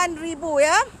 8,000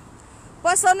 ya.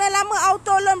 Personal lama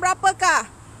auto loan berapakah?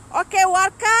 Okey,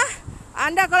 Warka.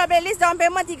 Anda kalau blacklist down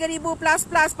payment 3,000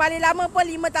 plus. Paling lama pun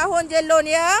 5 tahun je loan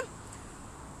ya.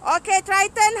 Okey,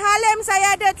 Triton Halem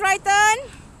saya ada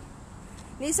Triton.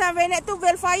 Nissan Venet tu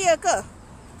Velfire ke?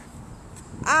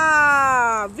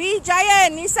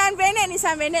 V-Giant Nissan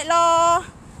Venet loh.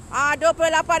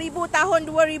 28,000 tahun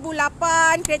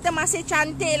 2008. Kereta masih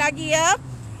cantik lagi ya.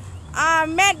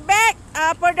 Madback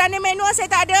perdana manual saya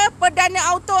tak ada. Perdana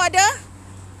auto ada.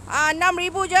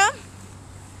 6,000 je.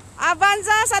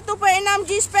 Avanza 1.6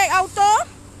 G-Spec auto.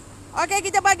 Okey,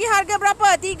 kita bagi harga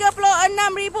berapa?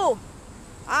 36,000.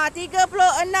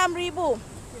 36,000.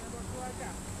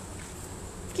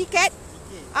 Kikat?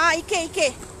 Ike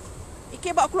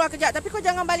bawa keluar kejap. Tapi kau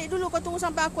jangan balik dulu. Kau tunggu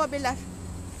sampai aku habis live.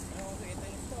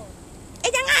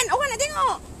 Jangan. Orang nak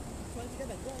tengok.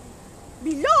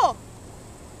 Bila?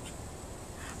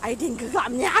 Aidin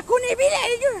geramnya aku ni bilik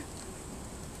ni je.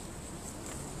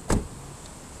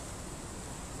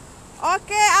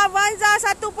 Okey,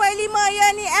 Avanza 1.5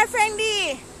 ya ni FND.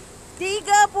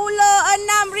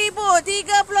 36,000.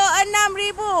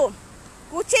 36,000.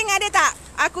 Kucing ada tak?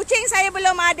 Kucing saya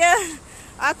belum ada.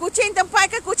 Kucing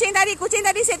tempat ke kucing tadi? Kucing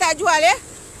tadi saya tak jual ya.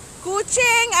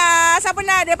 Kucing, siapa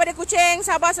nak daripada kucing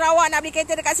Sabah Sarawak nak beli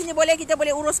kereta dekat sini boleh, kita boleh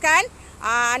uruskan.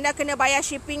 Anda kena bayar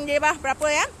shipping dia berapa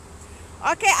ya.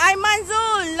 Okey, Aiman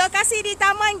Zul, lokasi di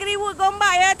Taman Greenwood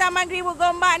Gombak ya. Taman Greenwood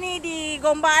Gombak ni di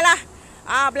Gombak lah.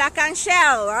 Belakang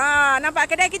Shell. Nampak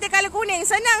kedai kita colour kuning.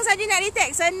 Senang saja nak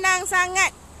retake, senang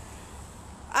sangat.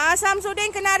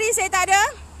 Samsudin Kenari saya tak ada.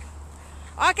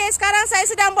 Okey, sekarang saya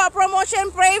sedang buat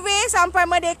promotion Preve sampai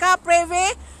Merdeka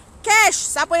Preve.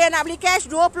 Cash, siapa yang nak beli cash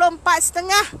 24,5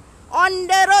 on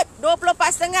the road.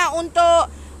 24,5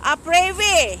 untuk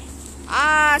Preve.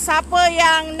 Siapa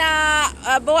yang nak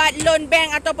buat loan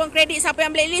bank ataupun kredit, siapa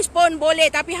yang blacklist pun boleh,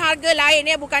 tapi harga lain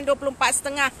ya, bukan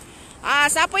 24,5.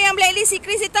 Siapa yang blacklist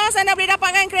CCRIS CTOS, anda boleh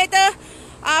dapatkan kereta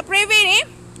Preve ni.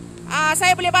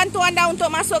 Saya boleh bantu anda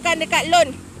untuk masukkan dekat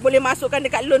loan. Boleh masukkan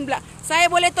dekat loan pula. Saya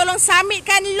boleh tolong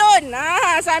submitkan loan.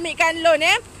 Submitkan loan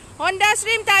ya. Honda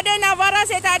Stream tak ada, Navara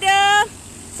saya tak ada.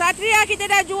 Satria kita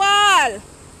dah jual.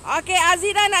 Okey,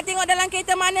 Azira nak tengok dalam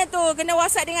kereta mana tu, kena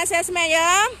WhatsApp dengan salesman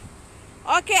ya.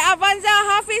 Okey,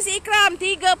 Avanza Hafiz Ikram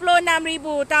 36,000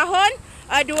 tahun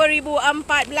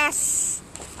 2014.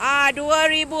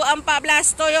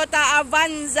 2014 Toyota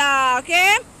Avanza.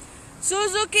 Okey.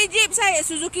 Suzuki Jeep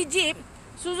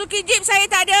saya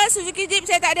tak ada.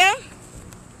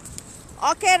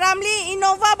 Okey, Ramli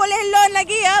Innova boleh loan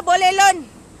lagi ya, boleh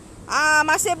loan.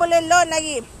 Masih boleh loan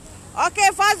lagi.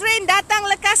 Okey, Fazrin datang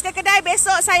lekas ke kedai.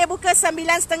 Besok saya buka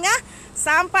 9.30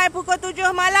 sampai pukul 7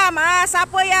 malam.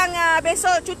 Siapa yang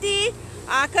besok cuti,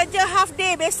 kerja half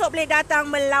day, besok boleh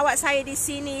datang melawat saya di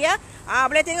sini ya.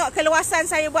 Boleh tengok keluasan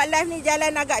saya buat live ni,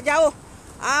 jalan agak jauh.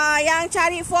 Yang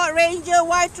cari Ford Ranger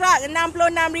White Truck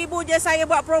 66,000 je saya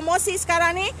buat promosi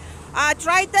sekarang ni.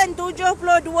 Triton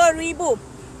 72,000.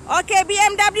 Okey,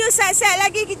 BMW set-set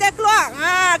lagi kita keluar.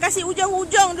 Kasih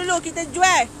ujung-ujung dulu kita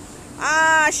jual.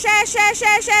 Share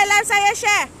live saya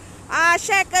share.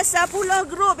 Share ke 10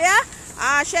 grup ya.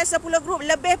 Share 10 grup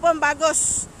lebih pun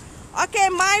bagus. Okey,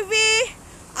 Myvi,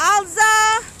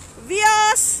 Alza,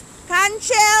 Vios,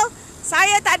 Kancel,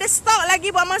 Saya tak ada stok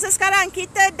lagi buat masa sekarang.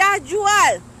 Kita dah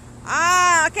jual.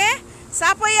 Okay.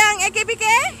 Siapa yang AKPK?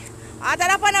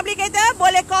 Tak dapat nak beli kereta,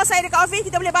 boleh call saya dekat office.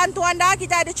 Kita boleh bantu anda.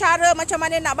 Kita ada cara macam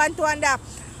mana nak bantu anda.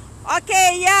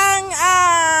 Okay, yang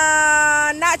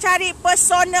nak cari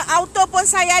Persona Auto pun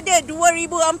saya ada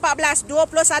 2014.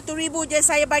 21,000 je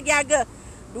saya bagi harga.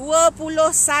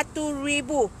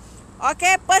 21,000.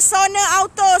 Okay, Persona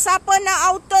Auto. Siapa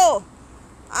nak auto?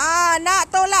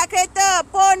 Nak tolak kereta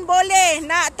pun boleh.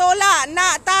 Nak tolak,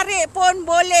 nak tarik pun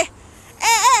boleh.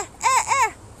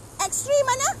 Extreme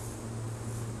mana?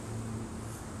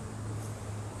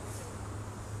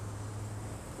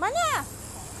 Mana?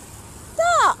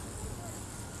 Tak.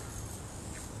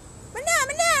 Mana?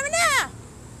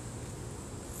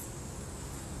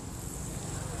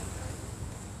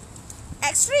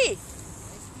 X3.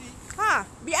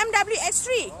 BMW X3.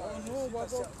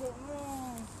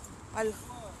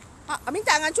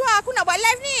 Minta dengan cuak, aku nak buat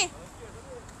live ni.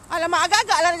 Alamak,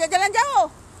 agak-agak lah jalan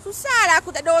jauh. Susah lah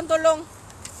aku tak ada orang tolong.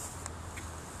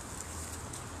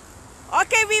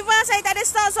 Okay, Viva saya tak ada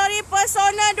stok, sorry.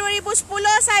 Persona 2010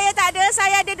 saya tak ada.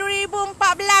 Saya ada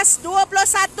 2014,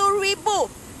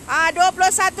 21,000.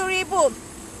 21,000.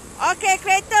 Okay,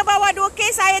 kereta bawah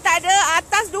 2K saya tak ada.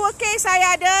 Atas 2K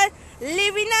saya ada.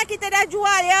 Livina kita dah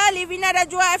jual ya. Livina dah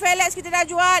jual. FLX kita dah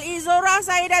jual. Izora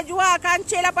saya dah jual.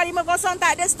 Kancil 850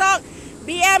 tak ada stok.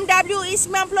 BMW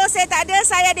E90 saya tak ada.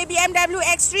 Saya ada BMW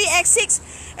X3, X6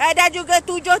 dan juga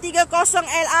 730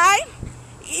 Li.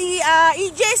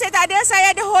 EJ saya tak ada.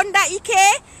 Saya ada Honda EK.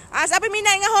 Siapa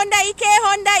minat dengan Honda EK?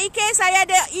 Honda EK saya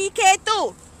ada EK2.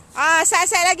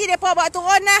 Sat-sat lagi mereka bawa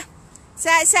turun lah.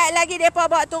 Sat-sat lagi mereka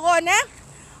bawa turun lah.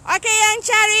 Okey, yang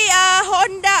cari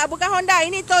Honda, bukan Honda,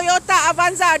 ini Toyota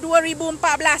Avanza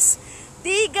 2014.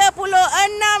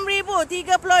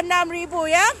 36,000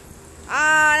 ya.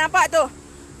 Nampak tu.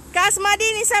 Kasmadi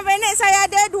Nissan Venet saya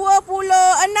ada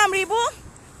 26,000.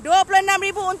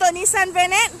 26,000 untuk Nissan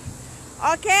Venet.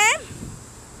 Okey.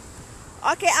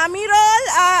 Okey, Amirul,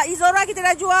 Izora kita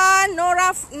dah jual.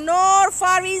 Nur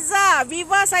Fariza,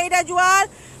 Viva saya dah jual.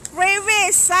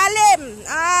 Previs, Salim.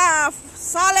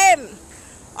 Salim.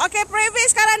 Okey,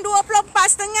 Previs sekarang 24,5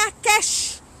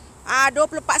 cash.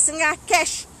 24,5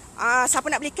 cash. Siapa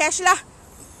nak beli cash lah.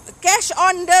 Cash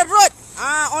on the road.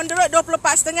 On the road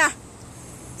 24,5.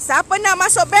 Siapa nak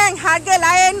masuk bank, harga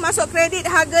lain. Masuk kredit,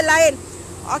 harga lain.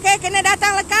 Okey, kena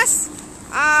datang lekas.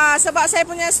 Sebab saya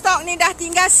punya stok ni dah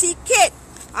tinggal sikit.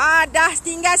 Dah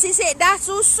tinggal sisik, dah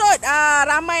susut.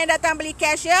 Ramai yang datang beli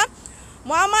cash ya.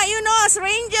 Muhammad Yunus,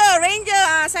 Ranger.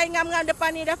 Saya ngam-ngam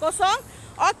depan ni dah kosong.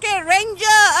 Okey,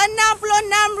 Ranger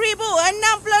 66,000.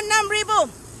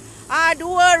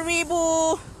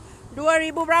 66,000.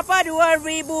 2,000 berapa?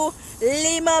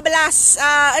 2,015.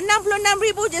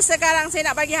 66,000 je sekarang saya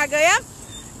nak bagi harga ya.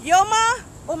 Yoma,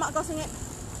 oh mak kau sengit.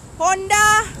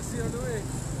 Honda.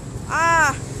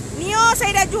 Neo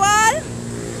saya dah jual.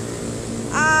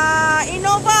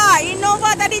 Innova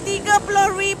tadi 30,000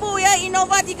 ya.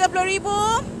 Innova 30,000.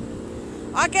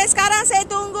 Okey, sekarang saya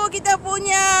tunggu kita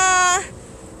punya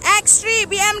X3,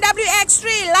 BMW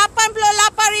X3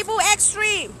 88,000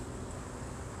 X3.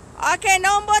 Okey,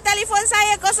 nombor telefon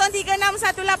saya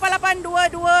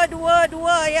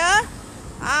 0361882222 ya.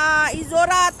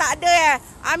 Izora tak ada ya.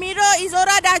 Amira,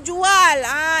 Izora dah jual.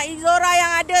 Izora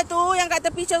yang ada tu, yang kat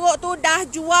tepi ceruk tu dah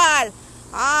jual.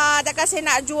 Takkan saya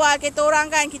nak jual kereta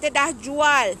orang kan. Kita dah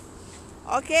jual.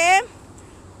 Okey.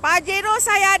 Pajero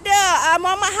saya ada.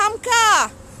 Muhammad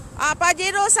Hamka.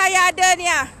 Pajero saya ada ni.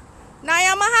 Nah,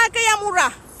 yang mahal ke yang murah?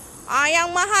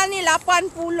 Yang mahal ni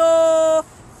 85,000.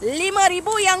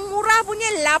 Yang murah punya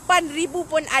 8,000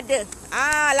 pun ada.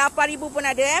 8,000 pun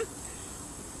ada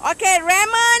Okey,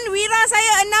 Raymond, Wira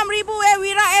saya 6,000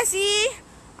 Wira SE.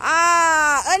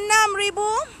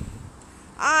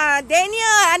 6,000.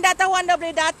 Daniel, anda tahu anda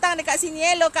boleh datang dekat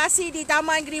sini lokasi di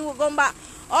Taman Greenwood Gombak.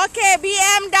 Okey,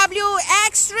 BMW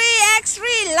X3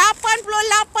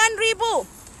 88,000.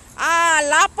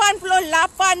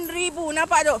 88,000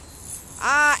 nampak tu.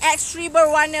 X3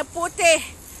 berwarna putih.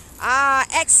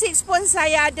 X6 pun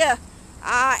saya ada.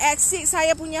 X6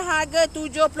 saya punya harga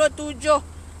 77.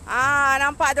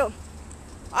 Nampak tu.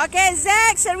 Okey,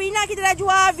 Zack, Serena kita dah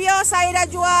jual. Vio saya dah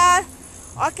jual.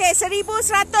 Okey,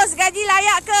 1,100 gaji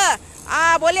layak ke?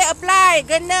 Boleh apply.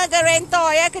 Kena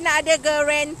garantor ya. Kena ada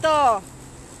garantor.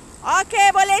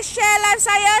 Okey, boleh share live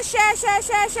saya. Share.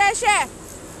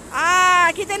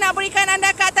 Kita nak berikan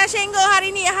anda kata Senggo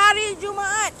hari ni. Hari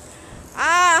Jumaat.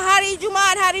 Hari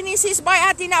Jumaat hari ni sis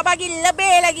baik hati nak bagi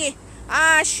lebih lagi.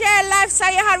 Share live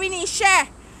saya hari ni. Share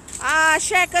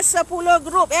ke 10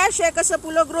 grup ya. Share ke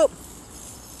 10 grup.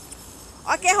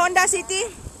 Okey, Honda City.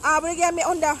 Boleh pergi ambil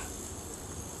Honda.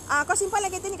 Kau simpanlah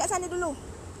kereta ni kat sana dulu.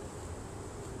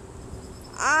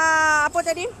 Apa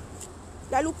tadi?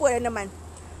 Dah lupa dah teman.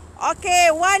 Okey,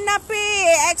 warna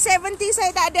pink X70 saya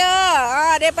tak ada.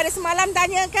 Daripada semalam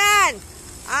tanya kan.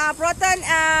 Proton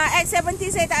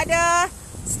X70 saya tak ada.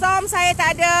 Storm saya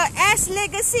tak ada. S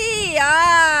Legacy.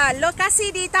 Lokasi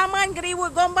di Taman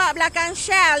Greenwood Gombak belakang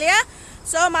Shell ya.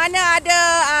 So mana ada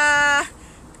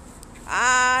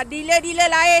dealer-dealer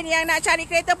lain yang nak cari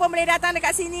kereta pun boleh datang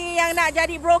dekat sini. Yang nak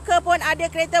jadi broker pun ada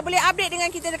kereta, boleh update dengan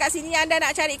kita dekat sini. Anda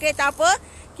nak cari kereta apa?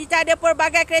 Kita ada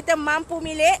pelbagai kereta mampu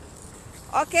milik.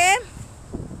 Okey.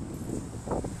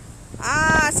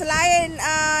 Selain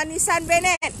Nissan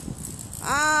Venet.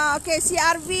 Okey,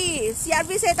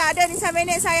 CRV saya tak ada. Nissan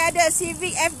Venet saya ada.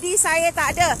 Civic FD saya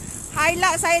tak ada.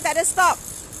 Hilux saya tak ada stok.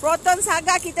 Proton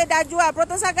Saga kita dah jual.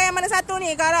 Proton Saga yang mana satu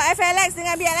ni? Kalau FLX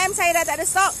dengan BLM saya dah tak ada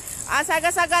stok.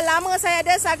 Saga-saga lama saya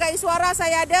ada. Saga Iswara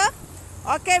saya ada.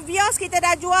 Okey, Vios kita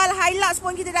dah jual. Hilux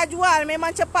pun kita dah jual.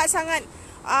 Memang cepat sangat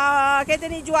kereta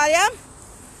ni jual ya.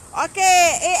 Okey,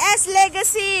 AS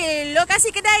Legacy.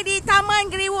 Lokasi kedai di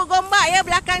Taman Greenwood Gombak ya.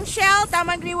 Belakang Shell,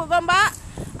 Taman Greenwood Gombak.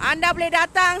 Anda boleh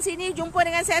datang sini jumpa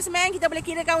dengan salesman. Kita boleh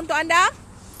kirakan untuk anda.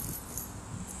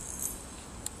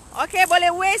 Okey,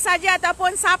 boleh wait saja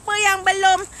ataupun siapa yang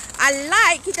belum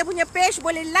like kita punya page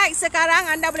boleh like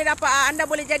sekarang. Anda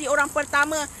boleh jadi orang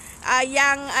pertama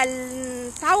yang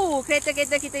tahu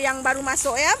kereta-kereta kita yang baru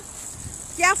masuk ya.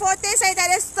 Kia Forte saya tak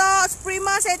ada stok,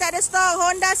 Prima saya tak ada stok,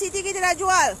 Honda City kita dah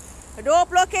jual.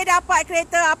 20k dapat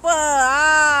kereta apa?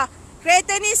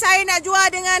 Kereta ni saya nak jual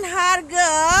dengan harga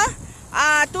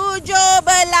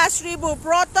 17,000.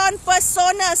 Proton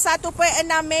Persona 1.6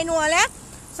 manual ya.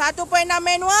 1.6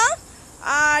 manual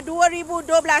 2012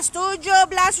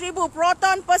 17,000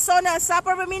 Proton Persona.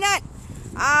 Siapa berminat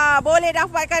boleh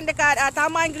dapatkan dekat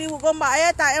Taman Greenwood Gombak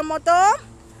ya. Tak ada motor.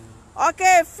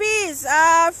 Okey, Fiz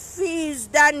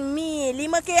dan Mi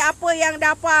 5k apa yang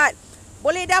dapat?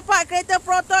 Boleh dapat kereta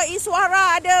Proton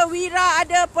Iswara ada, Wira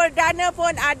ada, Perdana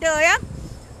pun ada ya.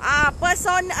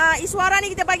 Iswara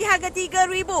ni kita bagi harga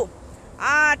 3,000.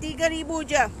 3,000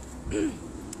 je.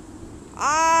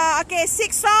 Okey,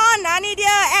 Sixon. Ni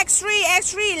dia X3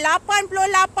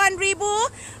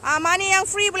 88,000. Mana yang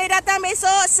free boleh datang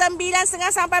besok 9.30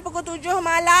 sampai pukul 7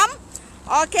 malam.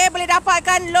 Okey, boleh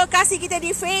dapatkan lokasi kita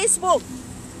di Facebook.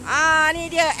 Ni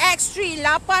dia X3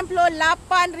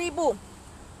 88,000.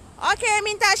 Okey,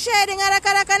 minta share dengan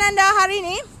rakan-rakan anda hari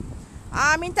ni.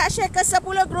 Minta share ke 10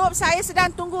 grup. Saya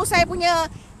sedang tunggu saya punya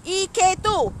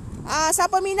EK2.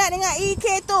 Siapa minat dengan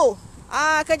EK2?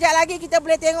 Kejap lagi kita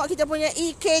boleh tengok kita punya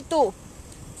EK2.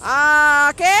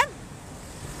 Okey.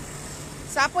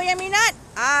 Siapa yang minat?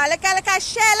 Lekas-lekas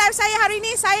share live saya hari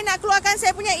ni. Saya nak keluarkan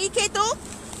saya punya EK2.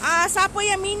 Siapa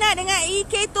yang minat dengan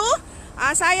EK2?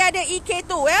 Saya ada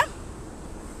EK2 ya.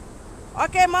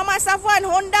 Okey, Mama Safwan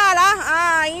Honda lah.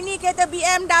 Ini kereta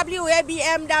BMW ya,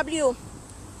 BMW.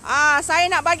 Saya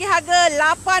nak bagi harga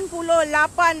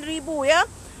 88,000 ya.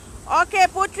 Okey,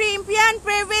 Putri Impian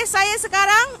previous saya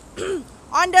sekarang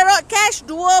on the road cash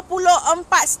 24.5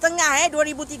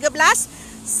 2013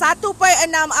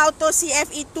 1.6 auto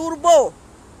CFE turbo.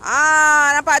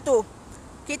 Nampak tu.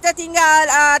 Kita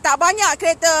tinggal tak banyak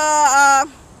kereta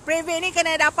previous ni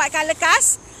kena dapatkan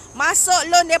lekas. Masuk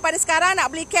loan daripada sekarang,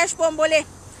 nak beli cash pun boleh.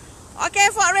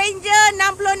 Okey, Ford Ranger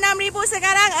 66,000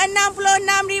 sekarang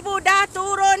 66,000 dah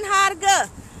turun harga.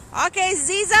 Okey,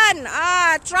 Zizan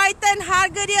Triton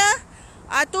harga dia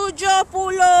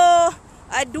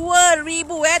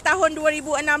 72,000 tahun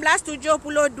 2016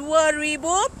 72,000.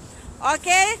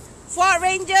 Okey, Ford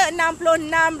Ranger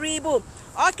 66,000.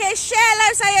 Okey, share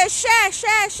live saya, share.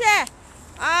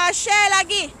 Share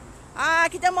lagi.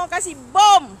 Kita mau kasih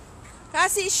bom.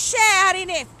 Kasih share hari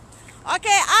ni.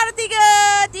 Okey,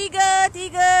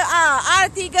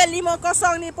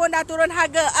 R350 ni pun dah turun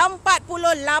harga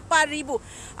 48,000.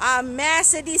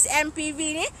 Mercedes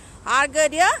MPV ni harga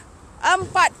dia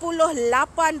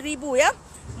 48,000 ya.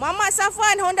 Muhammad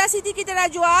Safwan Honda City kita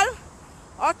dah jual.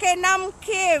 Okey,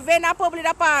 6k van apa boleh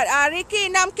dapat? Ricky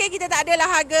 6k kita tak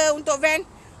adalah harga untuk van.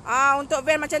 Untuk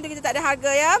van macam tu kita tak ada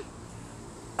harga ya.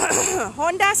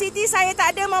 Honda City saya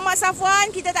tak ada, Muhammad Safwan.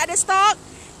 Kita tak ada stok.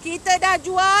 Kita dah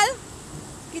jual.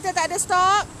 Kita tak ada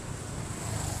stok.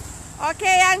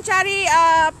 Okey, yang cari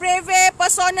Preve,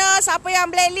 Persona, siapa yang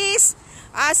blacklist,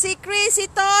 CCRIS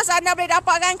CTOS, anda boleh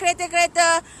dapatkan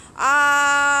kereta-kereta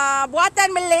buatan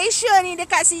Malaysia ni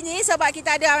dekat sini sebab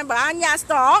kita ada banyak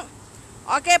stok.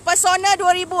 Okey, Persona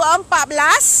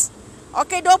 2014.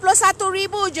 Okey,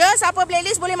 21,000 je. Siapa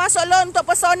blacklist boleh masuk loan untuk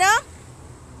Persona.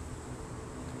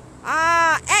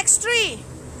 X3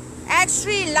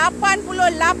 X3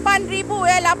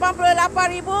 88,000 ya,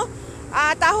 88,000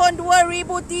 tahun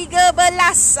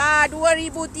 2013.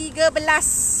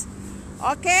 2013.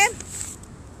 Okey.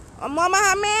 Muhammad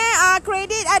Hamid,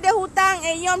 kredit ada, hutang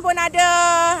Aeon pun ada,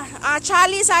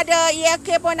 Charles ada,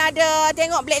 ELK pun ada.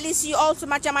 Tengok blacklist you all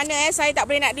macam mana saya tak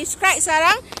boleh nak describe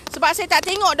sekarang sebab saya tak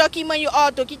tengok dokumen you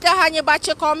all tu. Kita hanya baca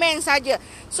komen saja.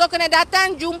 So kena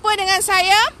datang jumpa dengan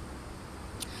saya.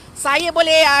 Saya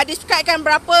boleh describekan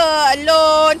berapa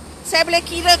loan, saya boleh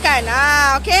kirakan.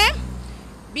 Okey.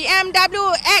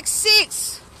 BMW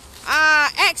X6.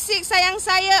 X6 sayang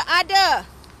saya ada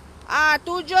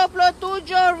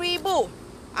 77,000.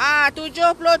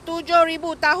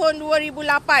 77,000 tahun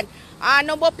 2008.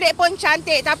 Nombor plate pun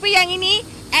cantik. Tapi yang ini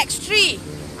X3.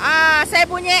 Saya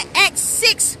punya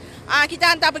X6.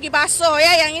 Kita hantar pergi basuh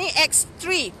ya. Yang ini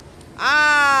X3.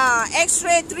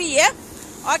 X-ray 3 ya.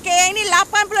 Okey, yang ini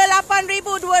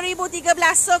 88,000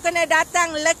 2013. So kena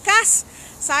datang lekas.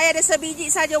 Saya ada sebiji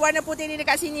saja warna putih ni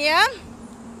dekat sini ya.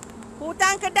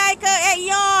 Hutang kedai ke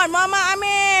Aeon? Mama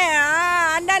Amir.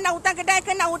 Anda nak hutang kedai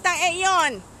ke nak hutang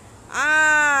Aeon?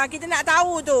 Kita nak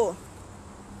tahu tu.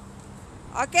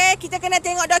 Okey, kita kena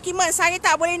tengok dokumen. Saya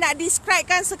tak boleh nak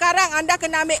describekan sekarang. Anda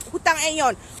kena ambil hutang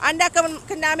Aeon. Anda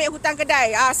kena ambil hutang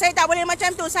kedai. Saya tak boleh macam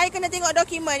tu. Saya kena tengok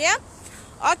dokumen ya.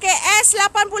 Okey,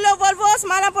 S80 Volvo.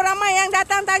 Semalam pun ramai yang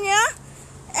datang tanya.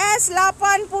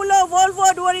 S80 Volvo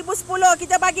 2010.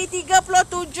 Kita bagi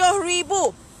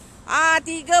 37,000.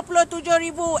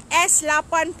 37,000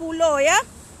 S80 ya.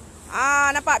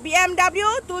 Nampak BMW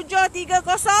 730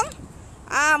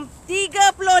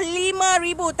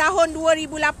 35,000 tahun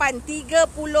 2008.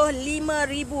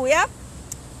 35,000 ya.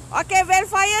 Okey,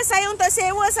 verifier saya untuk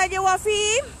sewa saja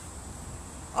Wafi.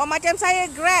 Macam saya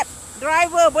Grab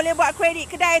driver, boleh buat kredit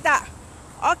kedai tak?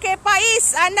 Okey Pak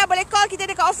Is, anda boleh call kita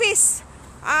dekat office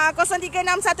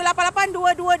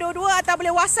 0361882222 atau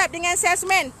boleh WhatsApp dengan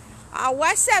salesman.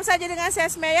 WhatsApp saja dengan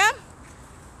salesman ya.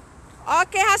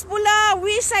 Okey, Hasbullah,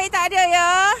 wish saya tak ada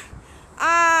ya.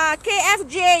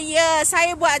 KFJ ya,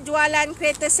 saya buat jualan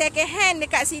kereta second hand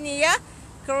dekat sini ya.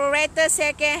 Kereta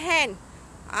second hand.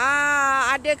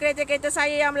 Ada kereta-kereta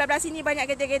saya yang belah-belah sini, banyak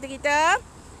kereta-kereta kita.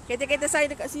 Kereta-kereta saya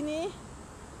dekat sini.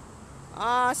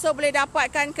 So boleh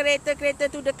dapatkan kereta-kereta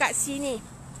tu dekat sini.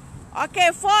 Okey,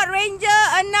 Ford Ranger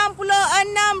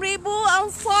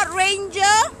 66,000. Ford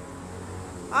Ranger.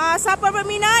 Siapa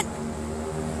berminat?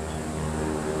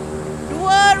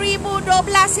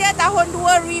 2012 ya, tahun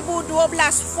 2012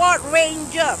 Ford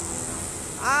Ranger.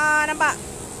 Nampak?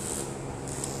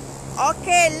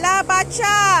 Okey, lah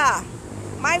baca.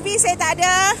 Myvi saya tak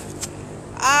ada.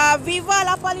 Viva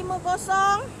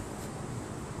 850.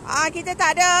 Kita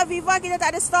tak ada. Viva kita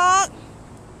tak ada stok.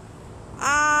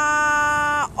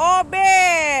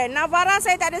 Obe Navara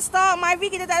saya tak ada stok.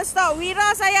 Myvi kita tak ada stok.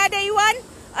 Wira saya ada Iwan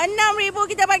 6,000.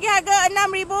 Kita bagi harga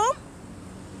 6,000.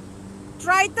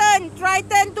 Triton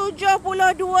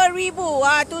 72,000.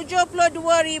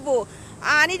 72,000.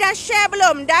 Ni dah share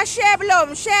belum? Dah share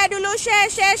belum? Share dulu, share.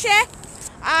 Share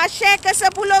ke 10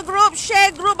 grup.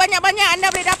 Share grup banyak-banyak, anda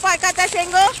boleh dapat kata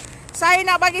Senggo. Saya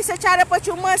nak bagi secara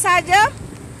percuma saja.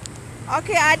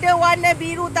 Okey, ada warna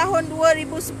biru tahun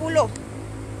 2010.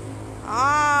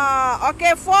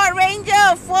 Okey, Ford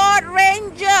Ranger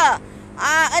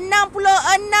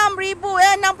 66,000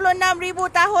 ya,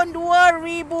 66,000 tahun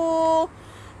 2015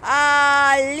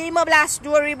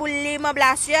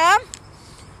 ya.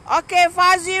 Okey,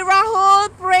 Fazi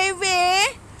Rahul Preve.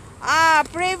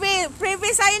 Preve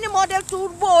saya ni model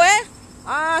turbo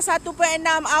 1.6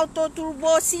 auto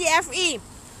turbo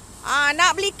CFE.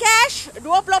 Nak beli cash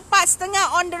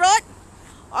 24,500 on the road.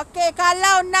 Okey,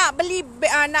 kalau nak beli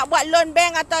nak buat loan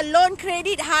bank atau loan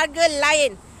kredit harga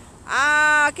lain.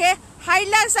 Okey,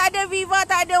 Hilux ada, Viva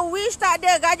tak ada, Wish tak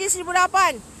ada, gaji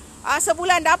 1,800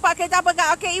 sebulan dapat kereta apa?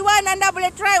 Okey, Iwan, anda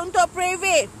boleh try untuk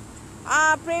Preve.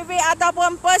 Preve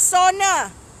ataupun Persona.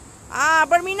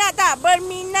 Berminat tak?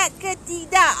 Berminat ke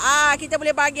tidak? Kita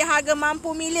boleh bagi harga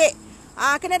mampu milik.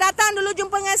 Kena datang dulu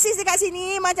jumpa dengan sis dekat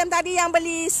sini. Macam tadi yang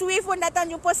beli Swift pun datang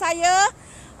jumpa saya.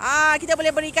 Kita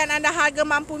boleh berikan anda harga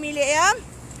mampu milik ya.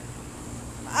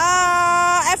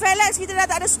 FLX kita dah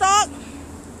tak ada stok.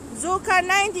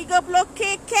 Zulkarnain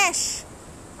 30k cash.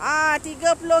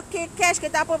 30k cash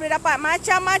kita apa boleh dapat?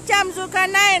 Macam-macam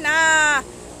Zulkarnain.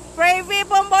 Private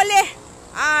pun boleh.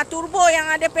 Turbo yang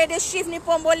ada pedal shift ni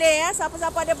pun boleh ya.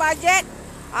 Siapa-siapa ada bajet.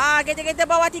 Kereta-kereta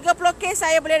bawah 30k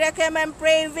saya boleh recommend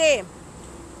Private.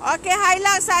 Okey,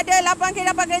 Hilux ada 8k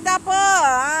dapat kereta apa?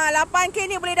 8k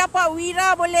ni boleh dapat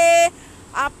Wira boleh.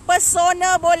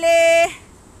 Persona boleh.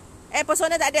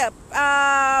 Persona tak ada.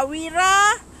 Wira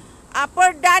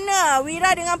Perdana,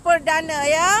 Wira dengan Perdana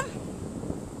ya.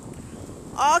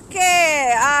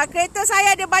 Okey, kereta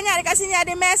saya ada banyak dekat sini.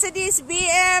 Ada Mercedes,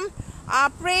 BM,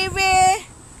 Preve,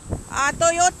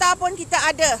 Toyota pun kita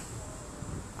ada.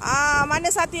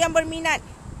 Mana satu yang berminat?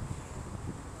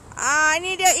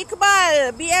 Ini dia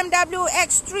Iqbal, BMW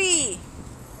X3.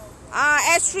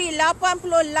 X3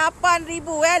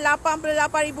 88,000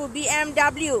 88,000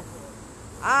 BMW.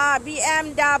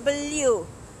 BMW.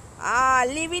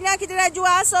 Livina kita dah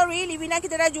jual, sorry, Livina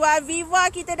kita dah jual.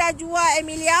 Viva kita dah jual,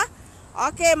 Emilia.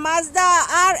 Okey, Mazda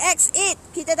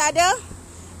RX-8 kita tak ada.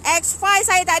 X5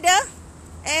 saya tak ada.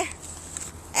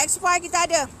 X5 kita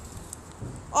ada.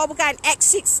 Oh bukan,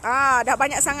 X6. Dah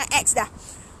banyak sangat X dah.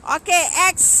 Okey,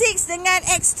 X6 dengan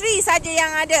X3 saja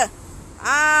yang ada.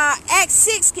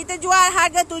 X6 kita jual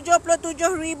harga 77,000.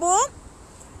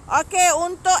 Okey,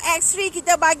 untuk X3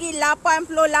 kita bagi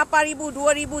 88,000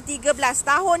 2013.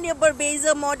 Tahun dia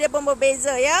berbeza, model pun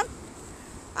berbeza ya.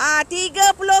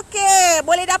 30k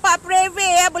boleh dapat Preve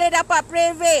ya, boleh dapat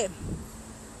Preve.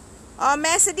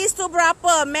 Mercedes tu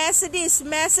berapa? Mercedes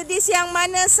yang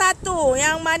mana satu?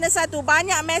 Yang mana satu?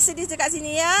 Banyak Mercedes dekat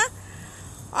sini ya.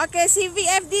 Okey,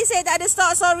 CVFD saya tak ada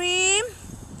stok, sorry.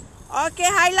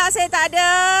 Okey, Hilux saya tak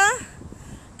ada.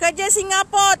 Kerja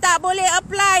Singapura tak boleh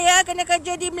apply ya, kena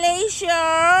kerja di Malaysia.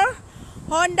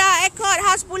 Honda Accord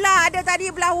khas pula ada tadi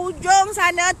belah hujung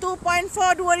sana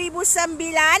 2.4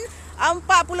 2009.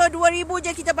 42,000 je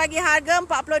kita bagi harga,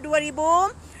 42,000.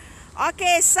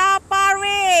 Okey,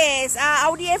 Saparis.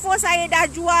 Audi A4 saya dah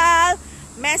jual.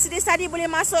 Mercedes tadi boleh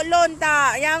masuk loan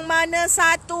tak? Yang mana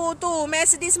satu tu?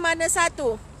 Mercedes mana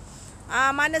satu?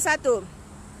 Mana satu?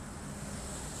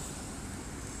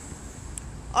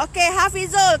 Okey,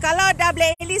 Hafizul, kalau dah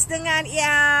blacklist dengan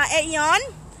Aeon,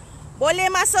 boleh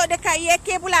masuk dekat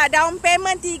EAK pula. Down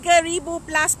payment 3,000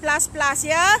 plus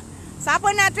ya.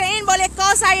 Siapa nak trade in boleh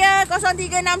call saya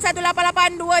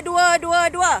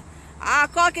 0361882222.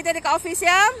 Call kita dekat office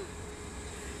ya.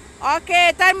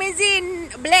 Okey, Tarmizin,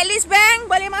 blacklist bank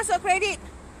boleh masuk kredit.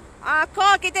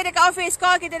 Call kita dekat office,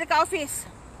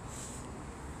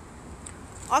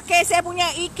 Okey, saya punya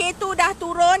EK2 dah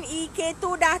turun.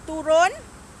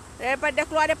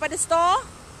 Keluar daripada store.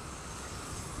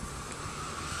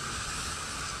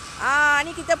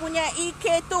 Ni kita punya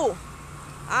EK2.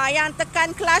 Yang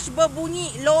tekan clutch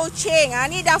berbunyi loceng.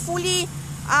 Ni dah fully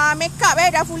make up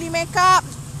dah fully make up.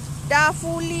 Dah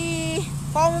fully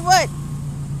convert.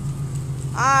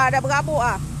 Dah berabuk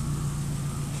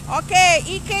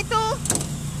Okey, EK2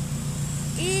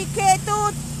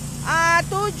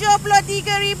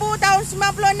 73,000 tahun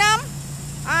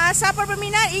 96. Siapa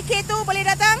berminat EK2 boleh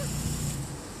datang.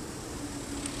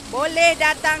 Boleh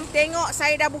datang tengok,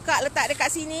 saya dah buka letak dekat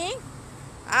sini.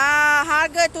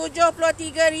 Harga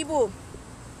 73,000.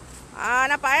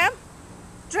 Nampak ya?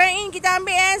 Trade in kita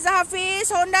ambil Zahafiz.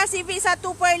 Honda Civic 1.5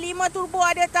 turbo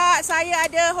ada tak? Saya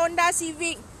ada Honda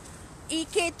Civic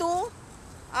EK2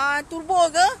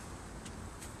 turbo ke?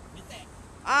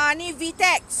 Ni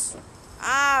VTEX.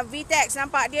 VTEX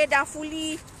nampak dia dah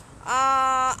fully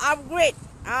upgrade.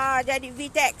 Jadi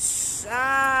VTEX.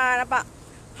 Nampak.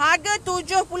 Harga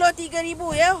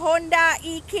 73,000 ya, Honda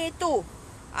EK2.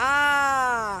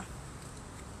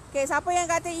 Okey, siapa yang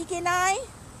kata EK9?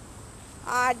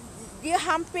 Dia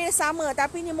hampir sama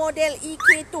tapi ni model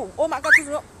EK2. Oh, mak kau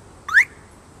tu.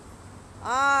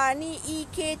 Ni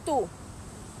EK2.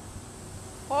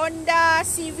 Honda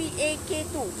Civic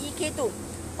EK2.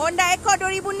 Honda Accord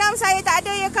 2006 saya tak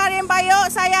ada ya, Karim Bayok.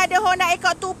 Saya ada Honda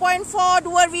Accord 2.4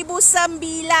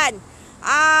 2009.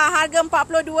 Harga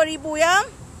 42,000 ya.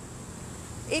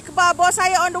 Iqbal, bos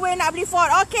saya on the way nak beli Ford.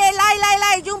 Okey,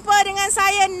 lai. Jumpa dengan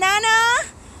saya Nana.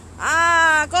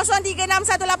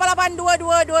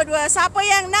 0361882222. Siapa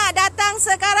yang nak datang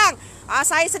sekarang?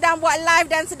 Saya sedang buat live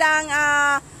dan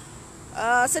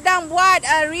sedang buat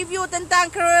review tentang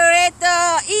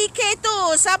kereta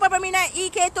EK2. Siapa berminat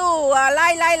EK2?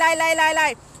 Lai.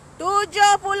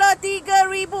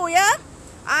 73,000 ya.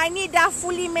 Ini dah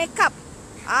fully make up.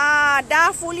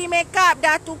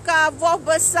 Dah tukar valve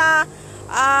besar.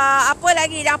 Apa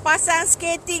lagi? Dah pasang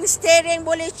skating, steering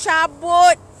boleh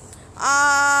cabut.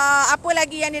 Apa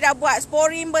lagi yang dia dah buat?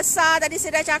 Sporing besar tadi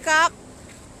saya dah cakap.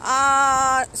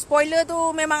 Spoiler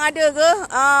tu memang ada ke?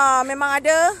 Memang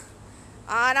ada.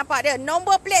 Nampak dia.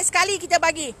 Nombor plate sekali kita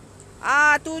bagi.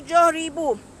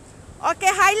 7,000.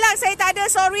 Okey, Hilux saya tak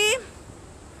ada, sorry.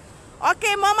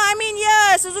 Okey, Mama Amin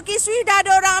ya. Suzuki Swift dah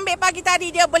ada orang ambil pagi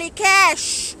tadi. Dia beli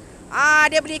cash.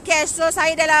 Dia beli cash. So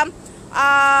saya dalam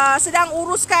sedang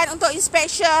uruskan untuk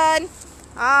inspection.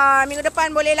 Minggu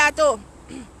depan boleh lah tu.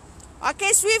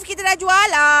 Okey, Swift kita dah jual.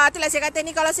 Itulah saya kata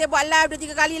ni, kalau saya buat live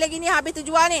 2-3 kali lagi ni habis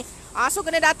terjual ni. So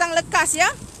kena datang lekas ya.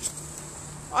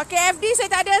 Okey, FD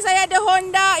saya tak ada. Saya ada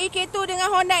Honda EK2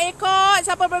 dengan Honda Accord.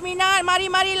 Siapa berminat,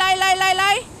 mari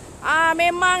lai.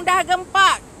 Memang dah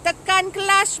gempak. Tekan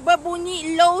clutch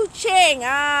berbunyi loceng.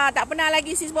 Tak pernah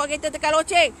lagi sis bawa kereta tekan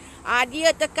loceng. Dia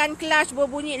tekan clutch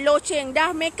berbunyi loceng.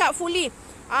 Dah make up fully.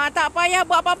 Tak payah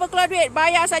buat apa-apa keluar duit.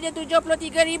 Bayar saja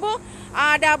 73,000.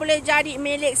 Dah boleh jadi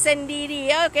milik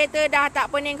sendiri ya. Kereta dah tak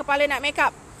pening kepala nak make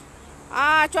up.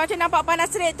 Cuaca nampak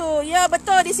panas terik tu. Ya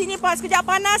betul, di sini sekejap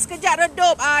panas, sekejap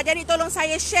redup. Jadi tolong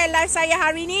saya share live saya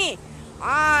hari ni.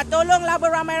 Tolonglah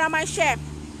beramai-ramai share.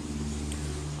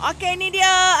 Okey, ni dia.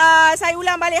 Saya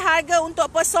ulang balik harga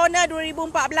untuk Persona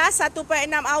 2014 1.6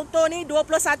 auto ni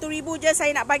 21,000 je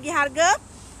saya nak bagi harga.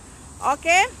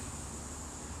 Okey.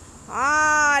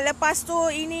 Lepas tu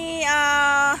ini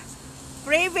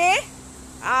Preve.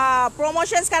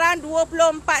 Promotion sekarang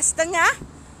 24.5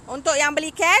 untuk yang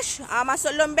beli cash. Masuk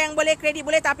loan bank boleh, kredit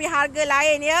boleh, tapi harga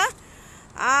lain ya.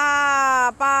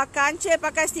 Kancil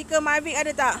pakai stiker Mavic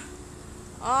ada tak?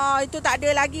 Itu tak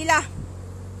ada lagi lah.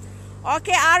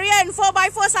 Okey, Aryan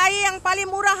 4x4 saya yang paling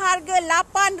murah harga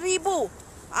 8,000.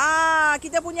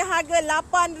 Kita punya harga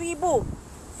 8,000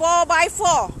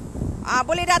 4x4.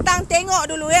 Boleh datang tengok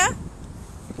dulu ya.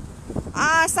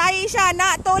 Saya Isha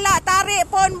nak tolak tarik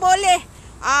pun boleh.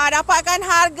 Dapatkan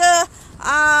harga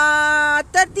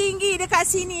tertinggi dekat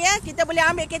sini ya. Kita boleh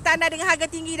ambil kereta anda dengan harga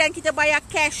tinggi dan kita bayar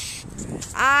cash.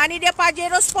 Ni dia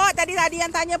Pajero Sport. Tadi yang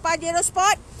tanya Pajero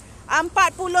Sport.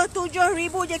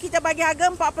 47,000 je kita bagi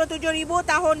harga. 47,000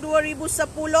 tahun 2010.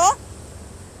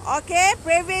 Okey,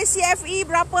 Preve CFE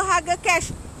berapa harga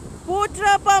cash?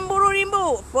 Putra Pemburu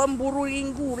Rindu. Pemburu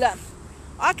Rindu pula.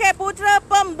 Okey, Putra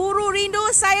Pemburu Rindu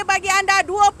saya bagi anda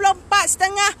 24.5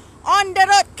 on the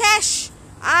road cash.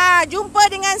 Jumpa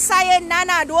dengan saya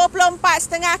Nana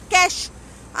 24.5 cash.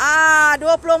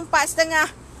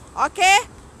 24.5. Okey,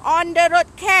 on the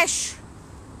road cash.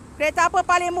 Kereta apa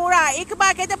paling murah?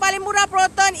 Iqbal, kereta paling murah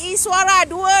Proton e-Suara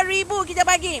 2,000 kita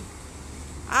bagi.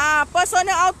 Persona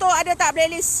auto ada tak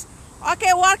blacklist? Okey,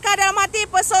 Warka dalam hati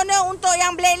Persona untuk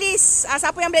yang blacklist.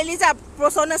 Siapa yang blacklist lah?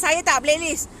 Persona saya tak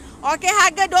blacklist. Okey,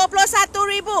 harga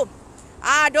 21,000.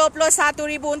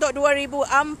 21,000 untuk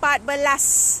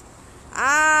 2014.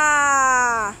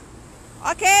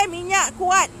 Okey, minyak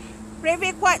kuat.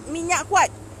 Preve kuat, minyak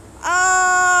kuat.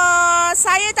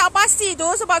 Saya tak pasti tu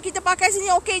sebab kita pakai sini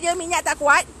okey je, minyak tak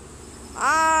kuat.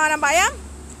 Nampak ya?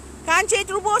 Kancil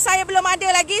turbo saya belum ada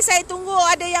lagi. Saya tunggu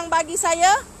ada yang bagi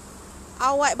saya.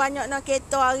 Awak banyak nak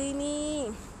kereta hari ni.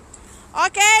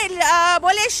 Okey,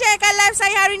 boleh sharekan live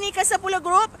saya hari ni ke 10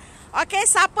 grup. Okey,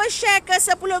 siapa share ke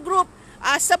 10 grup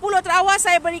 10 terawal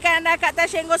saya berikan anda kad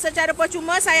Tashengo secara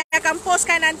percuma. Saya akan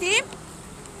postkan nanti.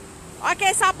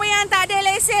 Okey, siapa yang tak ada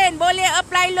lesen boleh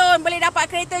apply loan, boleh dapat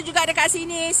kereta juga dekat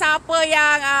sini. Siapa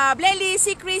yang blacklist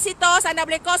CCRIS CTOS, anda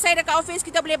boleh call saya dekat office.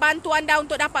 Kita boleh bantu anda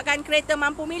untuk dapatkan kereta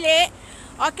mampu milik.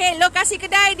 Okey, lokasi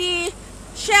kedai di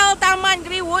Shell Taman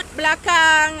Greenwood,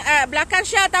 belakang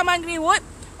Shell Taman Greenwood.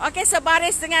 Okey,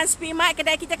 sebaris dengan Speedmart.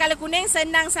 Kedai kita colour kuning,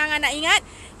 senang sangat nak ingat.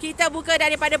 Kita buka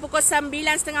daripada pukul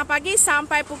 9.30 pagi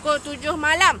sampai pukul 7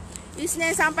 malam.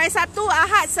 Isnin sampai Sabtu,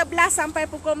 Ahad 11 sampai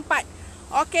pukul 4.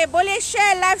 Okey, boleh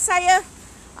share live saya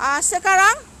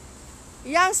sekarang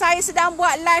yang saya sedang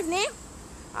buat live ni.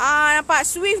 Nampak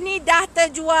Swift ni dah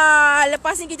terjual.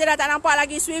 Lepas ni kita dah tak nampak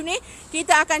lagi Swift ni.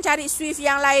 Kita akan cari Swift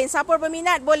yang lain. Siapa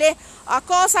berminat boleh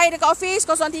call saya dekat office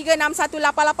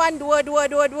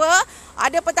 0361882222.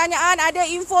 Ada pertanyaan, ada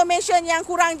information yang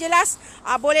kurang jelas,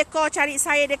 boleh call cari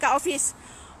saya dekat office.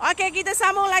 Okey, kita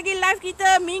sambung lagi live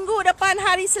kita minggu depan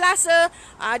hari Selasa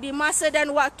di masa dan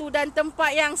waktu dan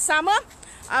tempat yang sama.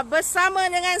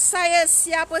 Bersama dengan saya,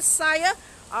 siapa saya?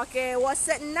 Okey,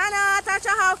 WhatsApp Nana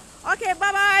Tachahau. Okey,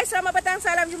 bye-bye. Selamat petang,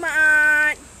 salam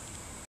Jumaat.